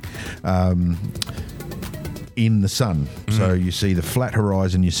standing. In the sun. So you see the flat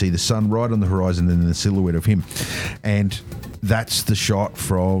horizon, you see the sun right on the horizon, and then the silhouette of him. And that's the shot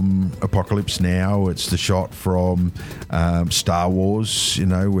from Apocalypse Now. It's the shot from Star Wars,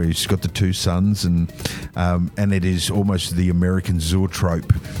 where he's got the two suns, and it is almost the American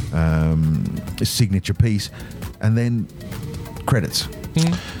Zoetrope signature piece. And then credits.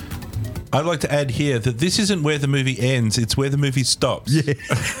 I'd like to add here that this isn't where the movie ends, it's where the movie stops. Yeah.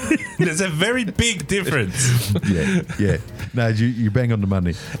 There's a very big difference. Yeah. No, you bang on the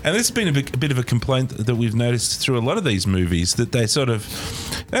money. And this has been a bit of a complaint that we've noticed through a lot of these movies, that they sort of...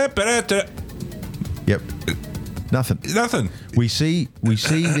 Yep. Nothing. We see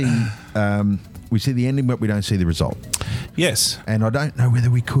the ending, but we don't see the result. Yes. And I don't know whether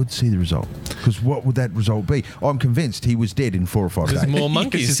we could see the result, because what would that result be? I'm convinced he was dead in 4 or 5 days. There's more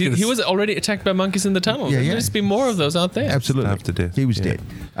monkeys. He was already attacked by monkeys in the tunnel. Yeah. There's been more of those out there. Absolutely. After death. He was dead.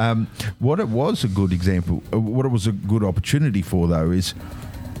 What it was a good example, what it was a good opportunity for, though, is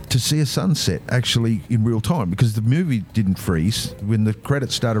to see a sunset actually in real time, because the movie didn't freeze. When the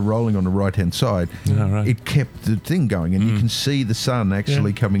credits started rolling on the right-hand side, it kept the thing going, and you can see the sun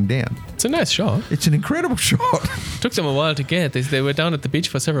actually coming down. It's a nice shot. It's an incredible shot. Took them a while to get. They were down at the beach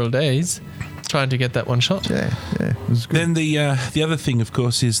for several days trying to get that one shot. Yeah, it was good. Then the other thing, of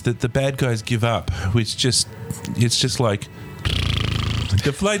course, is that the bad guys give up, which it's just like...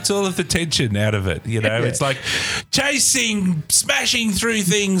 deflates all of the tension out of it, It's like chasing, smashing through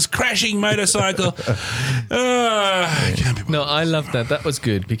things, crashing motorcycle. I love that. That was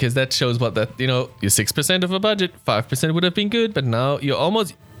good, because that shows you're 6% of a budget, 5% would have been good, but now you're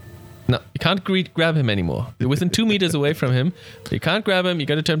almost... No, you can't grab him anymore. You're within 2 meters away from him. You can't grab him. You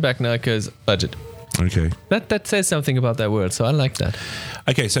got to turn back now because budget. Okay. That says something about that world, so I like that.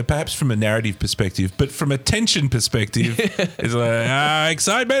 Okay, so perhaps from a narrative perspective, but from a tension perspective, it's like,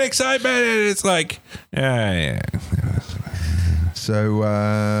 excitement. It's like, yeah. So,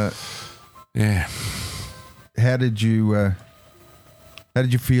 how did you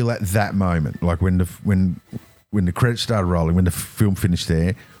feel at that moment? Like when the credits started rolling, when the film finished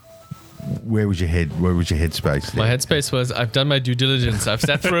there, where was your head? Where was your headspace? My headspace was, I've done my due diligence. I've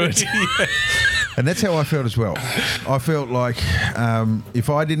sat through it. And that's how I felt as well. I felt like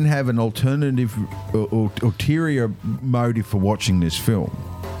if I didn't have an alternative or ulterior motive for watching this film,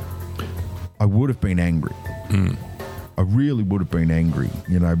 I would have been angry. I really would have been angry,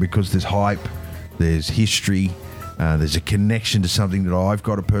 because there's hype, there's history, there's a connection to something that I've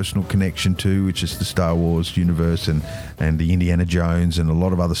got a personal connection to, which is the Star Wars universe and the Indiana Jones and a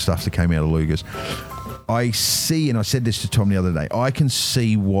lot of other stuff that came out of Lucas. I see, and I said this to Tom the other day, I can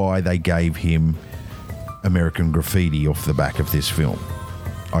see why they gave him American Graffiti off the back of this film.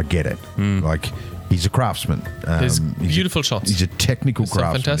 I get it. Like, He's a craftsman. There's He's beautiful shots. He's a technical There's some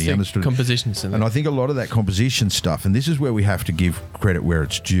craftsman. He fantastic understood compositions in and it. I think a lot of that composition stuff, and this is where we have to give credit where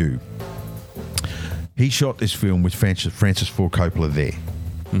it's due. He shot this film with Francis Ford Coppola there.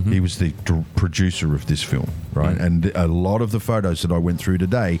 He was the producer of this film, right? And a lot of the photos that I went through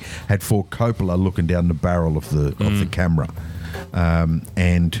today had Ford Coppola looking down the barrel of the camera.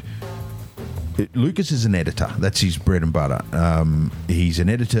 Lucas is an editor. That's his bread and butter. He's an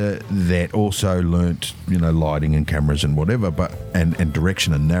editor that also learnt, lighting and cameras and whatever, and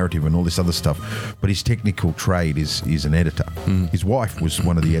direction and narrative and all this other stuff. But his technical trade is an editor. His wife was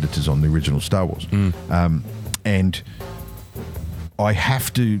one of the editors on the original Star Wars. And I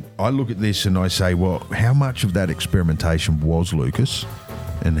look at this and I say, well, how much of that experimentation was Lucas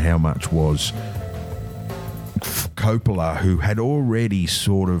and how much was Coppola, who had already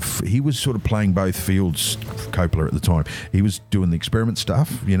he was sort of playing both fields, Coppola at the time. He was doing the experiment stuff,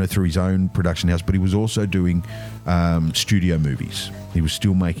 through his own production house, but he was also doing studio movies. He was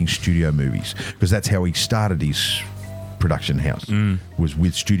still making studio movies because that's how he started his production house, was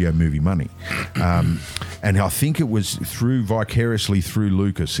with studio movie money. And I think it was vicariously through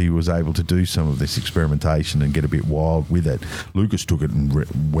Lucas, he was able to do some of this experimentation and get a bit wild with it. Lucas took it and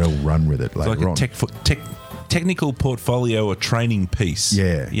well run with it later on. Technical portfolio or training piece.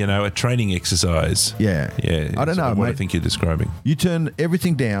 Yeah. A training exercise. Yeah. I don't know, what mate. I think you're describing. You turn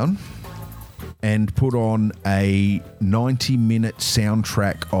everything down and put on a 90-minute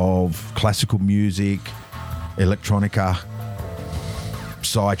soundtrack of classical music, electronica,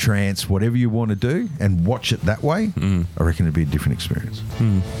 psytrance, whatever you want to do, and watch it that way, I reckon it'd be a different experience.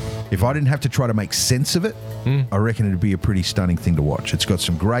 If I didn't have to try to make sense of it, I reckon it'd be a pretty stunning thing to watch. It's got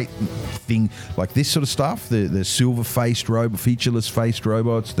some great thing, like this sort of stuff, the silver-faced featureless faced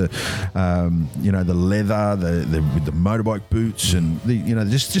robots, the leather, with the motorbike boots, and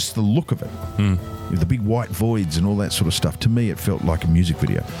just the look of it. The big white voids and all that sort of stuff. To me, it felt like a music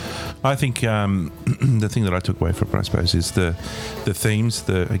video. I think the thing that I took away from it, I suppose, is the themes.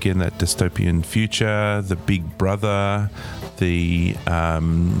 That dystopian future, the Big Brother, the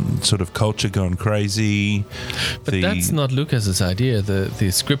sort of culture gone crazy. But that's not Lucas's idea.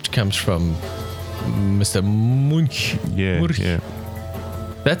 The script comes from Mr. Munch. Yeah.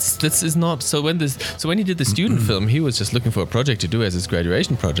 This is not so. When he did the student film, he was just looking for a project to do as his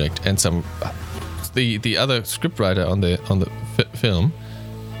graduation project, and the other scriptwriter on the film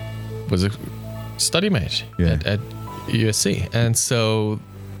was a study mate at USC, and so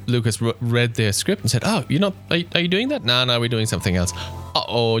Lucas read their script and said, "Oh, are you doing that? No, we're doing something else.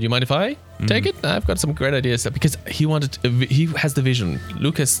 Oh, do you mind if I take it? I've got some great ideas." Because he has the vision.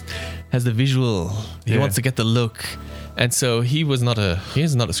 Lucas has the visual. He wants to get the look, and so he is not a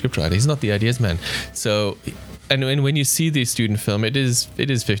scriptwriter. He's not the ideas man. So, and when you see the student film, it is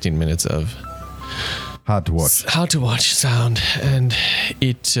 15 minutes of hard to watch sound, and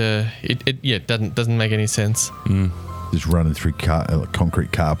it doesn't make any sense. Just running through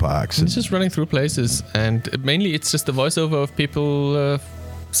concrete car parks. It's just running through places, and mainly it's just the voiceover of people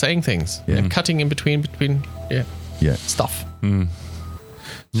saying things and cutting in between stuff.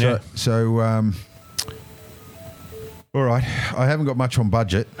 So all right, I haven't got much on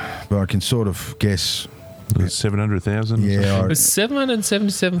budget, but I can sort of guess. 700,000. Yeah, it was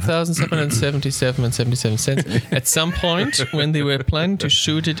 777,777.77 at some point when they were planning to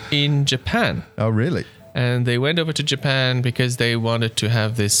shoot it in Japan. Oh, really? And they went over to Japan because they wanted to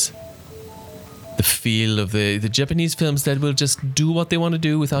have the feel of the Japanese films that will just do what they want to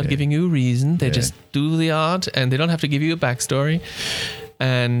do without giving you a reason. They just do the art, and they don't have to give you a backstory.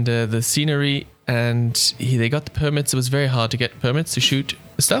 And the scenery, and they got the permits. It was very hard to get permits to shoot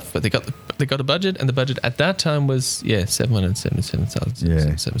stuff, but they got a budget, and the budget at that time was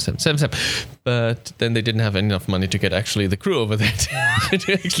 777,777. But then they didn't have enough money to get actually the crew over there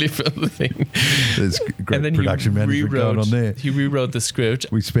to actually film the thing. There's great production management going on there. He rewrote the script.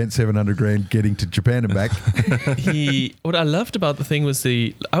 We spent $700,000 getting to Japan and back. What I loved about the thing was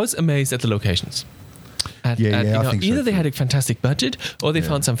I was amazed at the locations. I think either they had a fantastic budget or they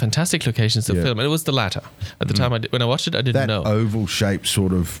found some fantastic locations to film, and it was the latter. At the time, when I watched it, I didn't know. That oval-shaped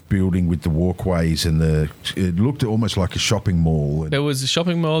sort of building with the walkways and it looked almost like a shopping mall. There was a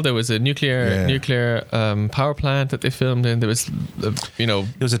shopping mall. There was a nuclear power plant that they filmed in. There was, there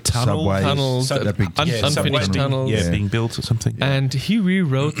was a tunnel, tunnels, unfinished tunnels, being built or something. Yeah. And he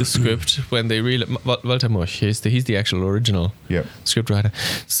rewrote the script when they Walter Musch. He's the actual original scriptwriter.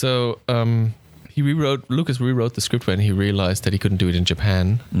 So. Lucas rewrote the script when he realized that he couldn't do it in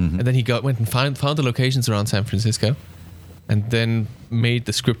Japan, and then he went and found the locations around San Francisco, and then made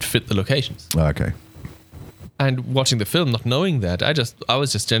the script fit the locations. Okay. And watching the film, not knowing that, I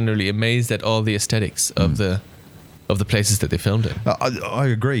was just generally amazed at all the aesthetics of the places that they filmed in. I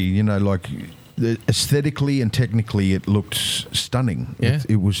agree. You know, like aesthetically and technically, it looked stunning. Yeah.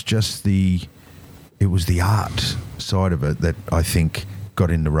 It was just the art side of it that I think got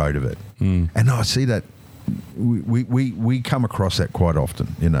in the road of it. And I see that we come across that quite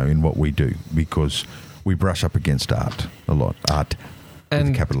often, you know, in what we do, because we brush up against art a lot. Art, with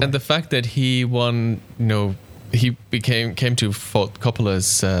a capital A. And the fact that he won, you know, he came to Ford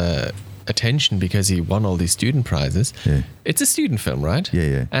Coppola's attention because he won all these student prizes. Yeah. It's a student film, right? Yeah,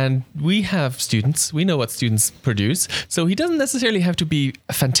 yeah. And we have students. We know what students produce. So he doesn't necessarily have to be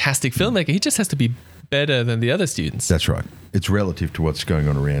a fantastic filmmaker. He just has to be better than the other students. That's right. It's relative to what's going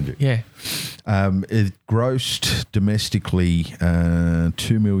on around you. Yeah. It grossed domestically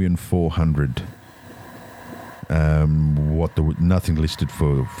 $2,400,000. Nothing listed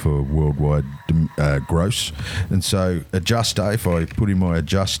for worldwide gross. And so adjuster, if I put in my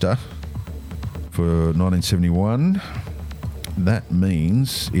adjuster for 1971, that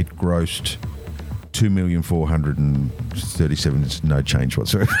means it grossed 2,437,000. It's no change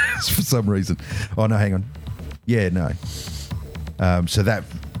whatsoever for some reason. Oh no, hang on. Yeah, no. So that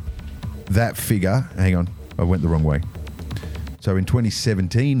figure, hang on, I went the wrong way. So in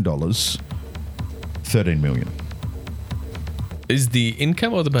 2017 dollars, 13 million. Is the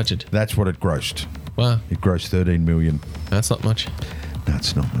income or the budget? That's what it grossed. Wow. It grossed 13 million. That's not much.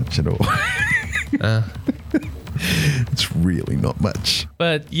 That's not much at all. It's really not much.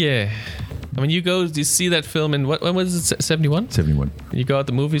 But yeah. I mean, you see that film in when was it? 71? 71. You go out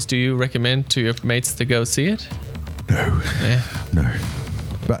the movies. Do you recommend to your mates to go see it? No. Yeah. No.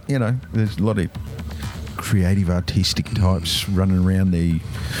 But, you know, there's a lot of creative, artistic types running around the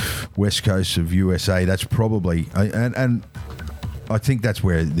west coast of USA. That's probably... And I think that's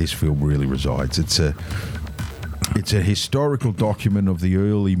where this film really resides. It's a historical document of the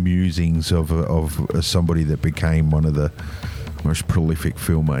early musings of somebody that became one of the most prolific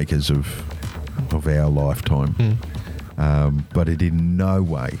filmmakers of our lifetime. But it in no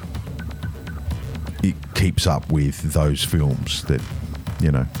way it keeps up with those films that,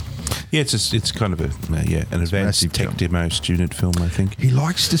 you know. Yeah, it's kind of an advanced tech demo student film, I think. He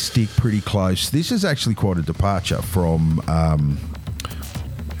likes to stick pretty close. This is actually quite a departure from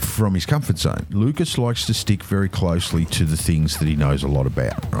his comfort zone. Lucas likes to stick very closely to the things that he knows a lot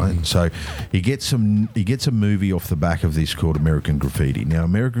about, right? So he gets a movie off the back of this called American Graffiti. Now,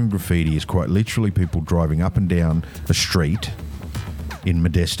 American Graffiti is quite literally people driving up and down a street in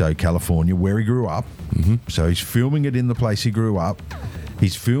Modesto, California, where he grew up. So he's filming it in the place he grew up.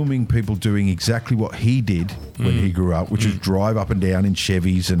 He's filming people doing exactly what he did when he grew up, which is drive up and down in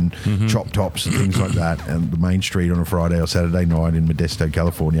Chevys and chop tops and things like that, and the main street on a Friday or Saturday night in Modesto,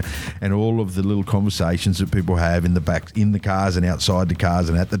 California, and all of the little conversations that people have in the back, in the cars and outside the cars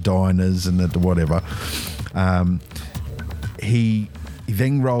and at the diners and at the whatever. He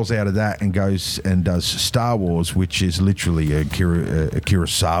then rolls out of that and goes and does Star Wars, which is literally a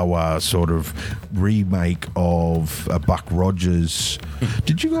Kurosawa sort of remake of a Buck Rogers.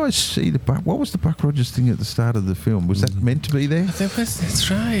 Did you guys see what was the Buck Rogers thing at the start of the film? Was that meant to be there?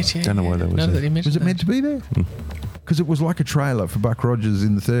 That's right. Yeah, Don't know why that was now there. that you mentioned Was it meant to be there? Because it was like a trailer for Buck Rogers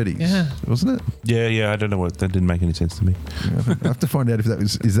in the 30s, Yeah. wasn't it? Yeah. I don't know that didn't make any sense to me. I have to find out if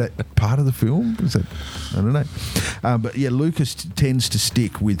is that part of the film? I don't know. But yeah, Lucas tends to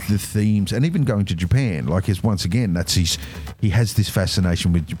stick with the themes, and even going to Japan, once again, he has this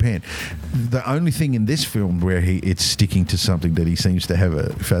fascination with Japan. The only thing in this film where it's sticking to something that he seems to have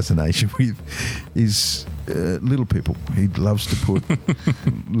a fascination with is little people. He loves to put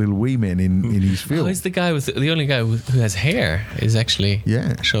little wee men in his film. Oh, he's the only guy who has hair is actually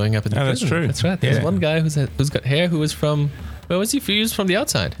showing up in the prison. That's true. That's right. There's one guy who's got hair who was from... Where was he? He was from the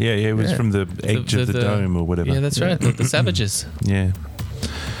outside. Yeah, it was from the edge of the dome or whatever. Yeah, that's right. The Savages. Yeah.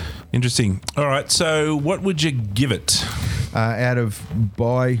 Interesting. All right, so what would you give it? Out of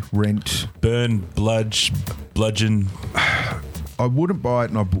buy, rent... Burn, bludgeon... I wouldn't buy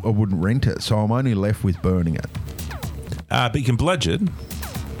it and I wouldn't rent it, so I'm only left with burning it. But you can bludgeon.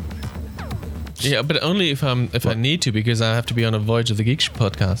 Yeah, but only if I need to, because I have to be on a Voyage of the Geek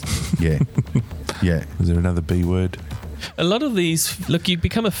podcast. Yeah. Yeah. Is there another B word? A lot of these, look, you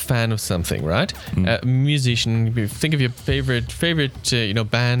become a fan of something, right? Musician, you think of your favorite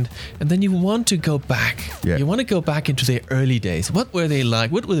band, and then you want to go back. Yeah. You want to go back into their early days. What were they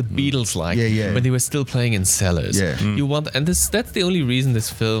like? What were the Beatles like when they were still playing in cellars? Yeah. You want, and that's the only reason this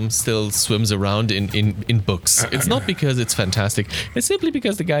film still swims around in books. It's not because it's fantastic. It's simply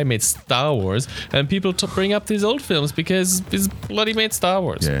because the guy made Star Wars, and people bring up these old films because he's bloody made Star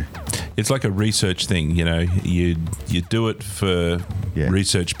Wars. Yeah. It's like a research thing, you know. You do it for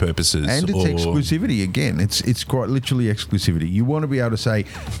research purposes, and it's exclusivity again. It's quite literally exclusivity. You want to be able to say,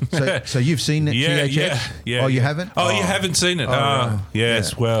 so you've seen it, THX? Oh, you haven't? Oh, you haven't seen it?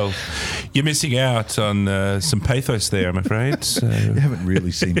 Yes. Yeah. Well, you're missing out on some pathos there, I'm afraid. So. You haven't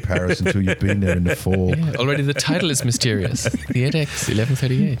really seen Paris until you've been there in the fall. Yeah, already the title is mysterious. THX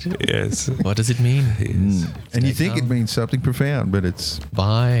 1138. Yes. What does it mean? Yes. And you think it means something profound, but it's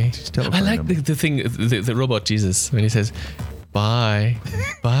bye. I like the thing, the robot Jesus, when he says, bye,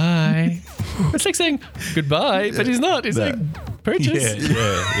 bye. It's like saying goodbye, but he's not. He's like, purchase.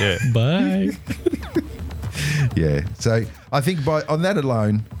 Yeah. Bye. Yeah. So I think on that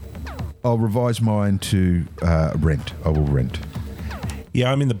alone, I'll revise mine to rent. I will rent.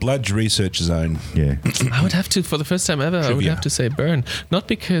 Yeah, I'm in the Bludge research zone. Yeah. I would have to, for the first time ever, I would have to say burn. Not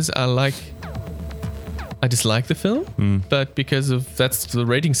because I dislike the film, but because of that's the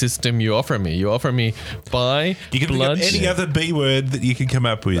rating system you offer me. You offer me buy, you can Bludge. Think of any other B word that you can come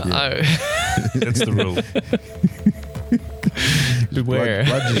up with. That's the rule. Beware.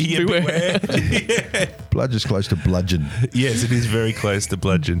 Beware. Bludge is close to bludgeon. Yes, it is very close to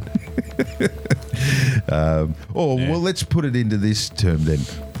bludgeon. Well, let's put it into this term then.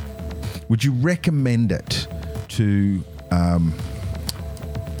 Would you recommend it to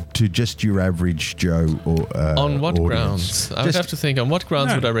just your average Joe or on what audience? grounds? I would have to think. On what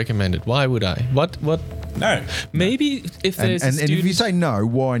grounds would I recommend it? Why would I? What? No. Maybe if there's and if you say no,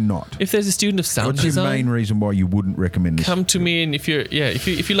 why not? If there's a student of sound What's design, your main reason why you wouldn't recommend this? come to me, and if you're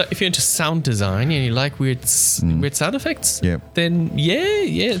into sound design and you like weird sound effects, then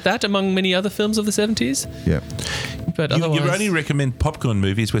that among many other films of the 70s. Yeah. But you otherwise, only recommend popcorn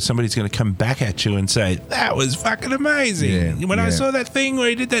movies where somebody's going to come back at you and say, that was fucking amazing. When I saw that thing where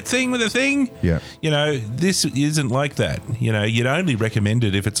he did that thing with a thing, you know, this isn't like that. You know, you'd only recommend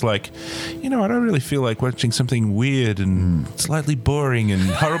it if it's like, you know, I don't really feel like watching something weird and slightly boring and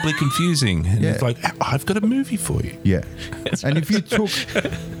horribly confusing. And it's like, I've got a movie for you. Yeah. And if you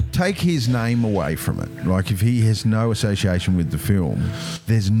take his name away from it, like if he has no association with the film,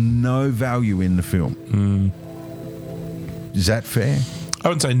 there's no value in the film. Is that fair? I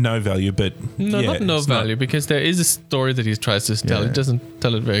wouldn't say no value, but not value, because there is a story that he tries to tell. It doesn't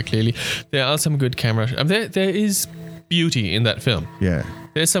tell it very clearly. There are some good camera. There is beauty in that film. Yeah.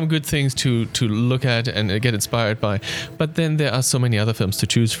 There's some good things to look at and get inspired by, but then there are so many other films to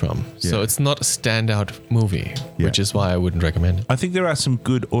choose from. So it's not a standout movie, which is why I wouldn't recommend it. I think there are some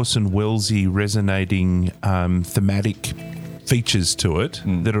good Orson Welles-y resonating thematic features to it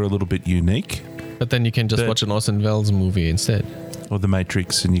that are a little bit unique. But then you can just watch an Orson Welles movie instead. Or The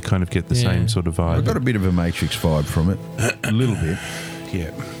Matrix, and you kind of get the same sort of vibe. I got a bit of a Matrix vibe from it. A little bit.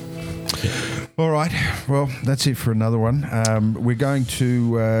 Yeah. All right. Well, that's it for another one. We're going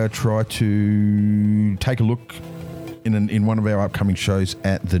to try to take a look in one of our upcoming shows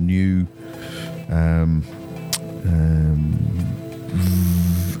at the new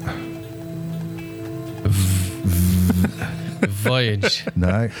Voyage.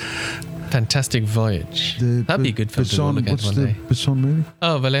 No. Fantastic Voyage. That'd be a good film to look at one day. What's the Besson movie?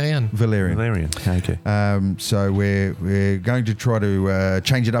 Oh, Valerian. Okay. So we're going to try to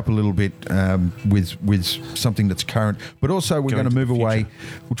change it up a little bit with something that's current, but also we're going to move away.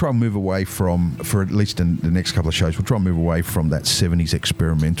 We'll try and move away from, for at least in the next couple of shows, we'll try and move away from that 70s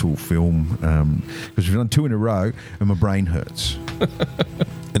experimental film because we've done 2 in a row and my brain hurts.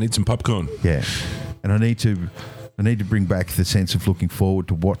 I need some popcorn. Yeah, and I need to bring back the sense of looking forward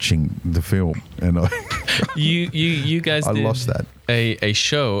to watching the film. And you guys I did lost that. A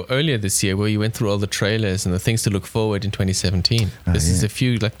show earlier this year where you went through all the trailers and the things to look forward in 2017. This is a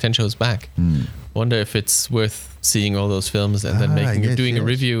few, like 10 shows back. Wonder if it's worth seeing all those films and then doing a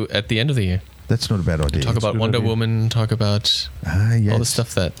review at the end of the year. That's not a bad idea. Talk about Wonder Woman, talk about all the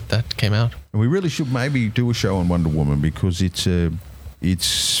stuff that came out. And we really should maybe do a show on Wonder Woman because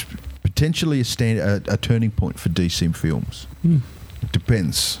it's potentially a turning point for DC films. It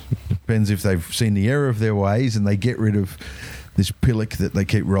depends. Depends if they've seen the error of their ways and they get rid of this pillock that they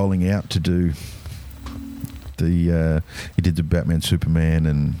keep rolling out to do. He did the Batman Superman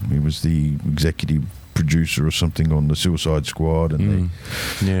and he was the executive producer or something on the Suicide Squad, and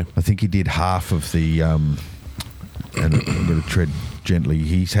I think he did half of the. And I'm going to tread gently.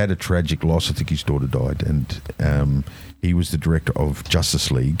 He's had a tragic loss. I think his daughter died, and he was the director of Justice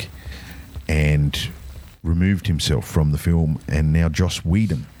League, and removed himself from the film. And now Joss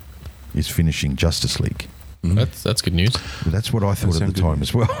Whedon is finishing Justice League, That's good news. Well, that's what I thought at the time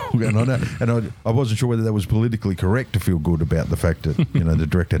as well. I wasn't sure whether that was politically correct to feel good about the fact that the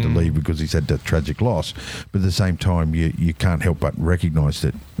director had to leave because he's had that tragic loss. But at the same time, you can't help but recognise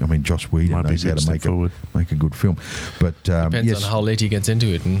that. I mean, Joss Whedon knows how to make a good film. But depends on how late he gets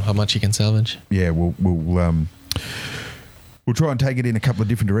into it and how much he can salvage. Yeah, we'll try and take it in a couple of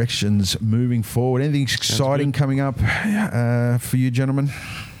different directions moving forward. Anything exciting coming up for you, gentlemen?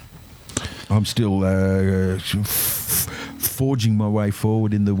 I'm still forging my way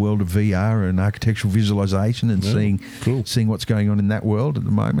forward in the world of VR and architectural visualization and seeing what's going on in that world at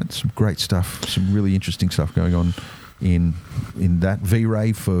the moment. Some great stuff, some really interesting stuff going on in that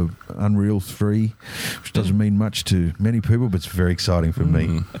V-Ray for Unreal 3, which doesn't mean much to many people, but it's very exciting for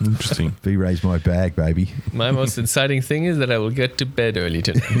me. Interesting. V-Ray's my bag, baby. My most exciting thing is that I will get to bed early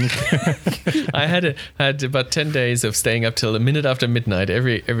tonight. I had about 10 days of staying up till a minute after midnight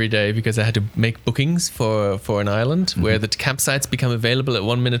every day because I had to make bookings for an island where the campsites become available at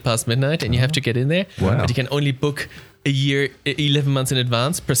 1 minute past midnight, and you have to get in there. Wow. But you can only book a year, 11 months in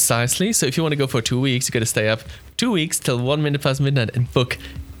advance, precisely. So if you want to go for 2 weeks, you got to stay up 2 weeks till 1 minute past midnight and book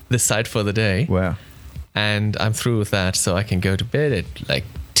the site for the day. Wow. And I'm through with that, so I can go to bed at like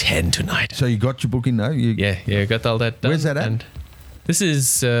 10 tonight. So you got your booking now? Yeah, got all that done. Where's that at? And this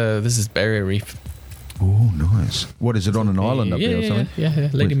is Barrier Reef. Oh, nice. What is it, on an island up there or something? Yeah.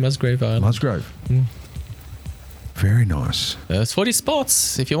 Lady Musgrave Island. Musgrave. Very nice. There's 40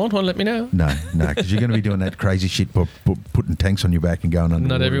 spots. If you want one, let me know. No, because you're going to be doing that crazy shit, putting tanks on your back and going under.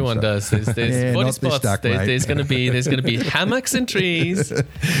 Not everyone does. There's 40 spots. There's going to be hammocks and trees.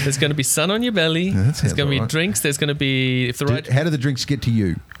 There's going to be sun on your belly. There's going to be drinks. There's going to be How do the drinks get to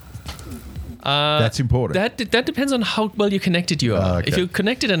you? That's important. That depends on how well connected you are. Okay. If you're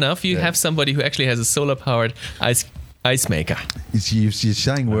connected enough, you have somebody who actually has a solar-powered ice maker. You're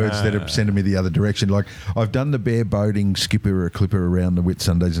saying words that are sending me the other direction. Like, I've done the bare boating skipper or clipper around the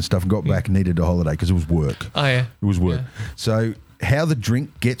Whitsundays and stuff and got back and needed a holiday because it was work. Oh, yeah. It was work. Yeah. So how the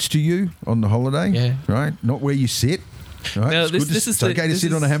drink gets to you on the holiday, right? Not where you sit. Right? No, it's okay to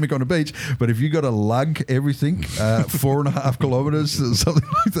sit on a hammock on a beach, but if you got to lug everything 4.5 kilometres or something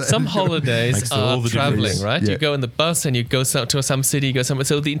like that. Some holidays are traveling, right? Yeah. You go in the bus and you go to some city, you go somewhere.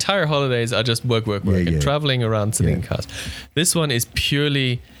 So the entire holidays are just work, and traveling around sitting in cars. This one is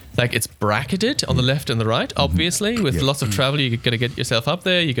purely like it's bracketed on the left and the right, obviously. With lots of travel, you got to get yourself up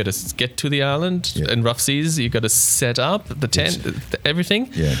there. You got to get to the island in rough seas. You got to set up the tent, everything.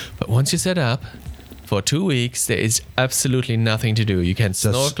 Yeah. But once you set up, for 2 weeks, there is absolutely nothing to do. You can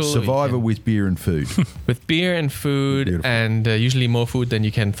snorkel. Survivor with beer and food. With beer and food. Beautiful. And usually more food than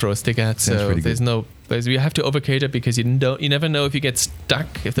you can throw a stick at. So you have to overcater because you never know if you get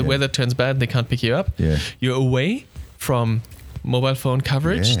stuck, if the weather turns bad and they can't pick you up. Yeah. You're away from mobile phone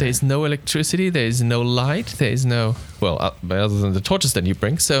coverage. There is no electricity. There is no light. There is no, other than the torches that you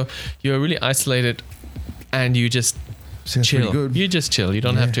bring. So you're really isolated and you just chill. Good. You just chill. You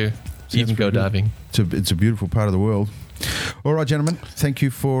don't have to even go diving. It's a beautiful part of the world. All right, gentlemen. Thank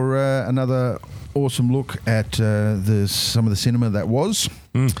you for another awesome look at some of the cinema that was.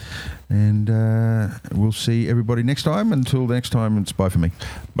 And we'll see everybody next time. Until next time, it's bye for me.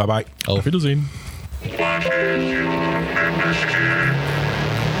 Bye-bye. Auf Wiedersehen.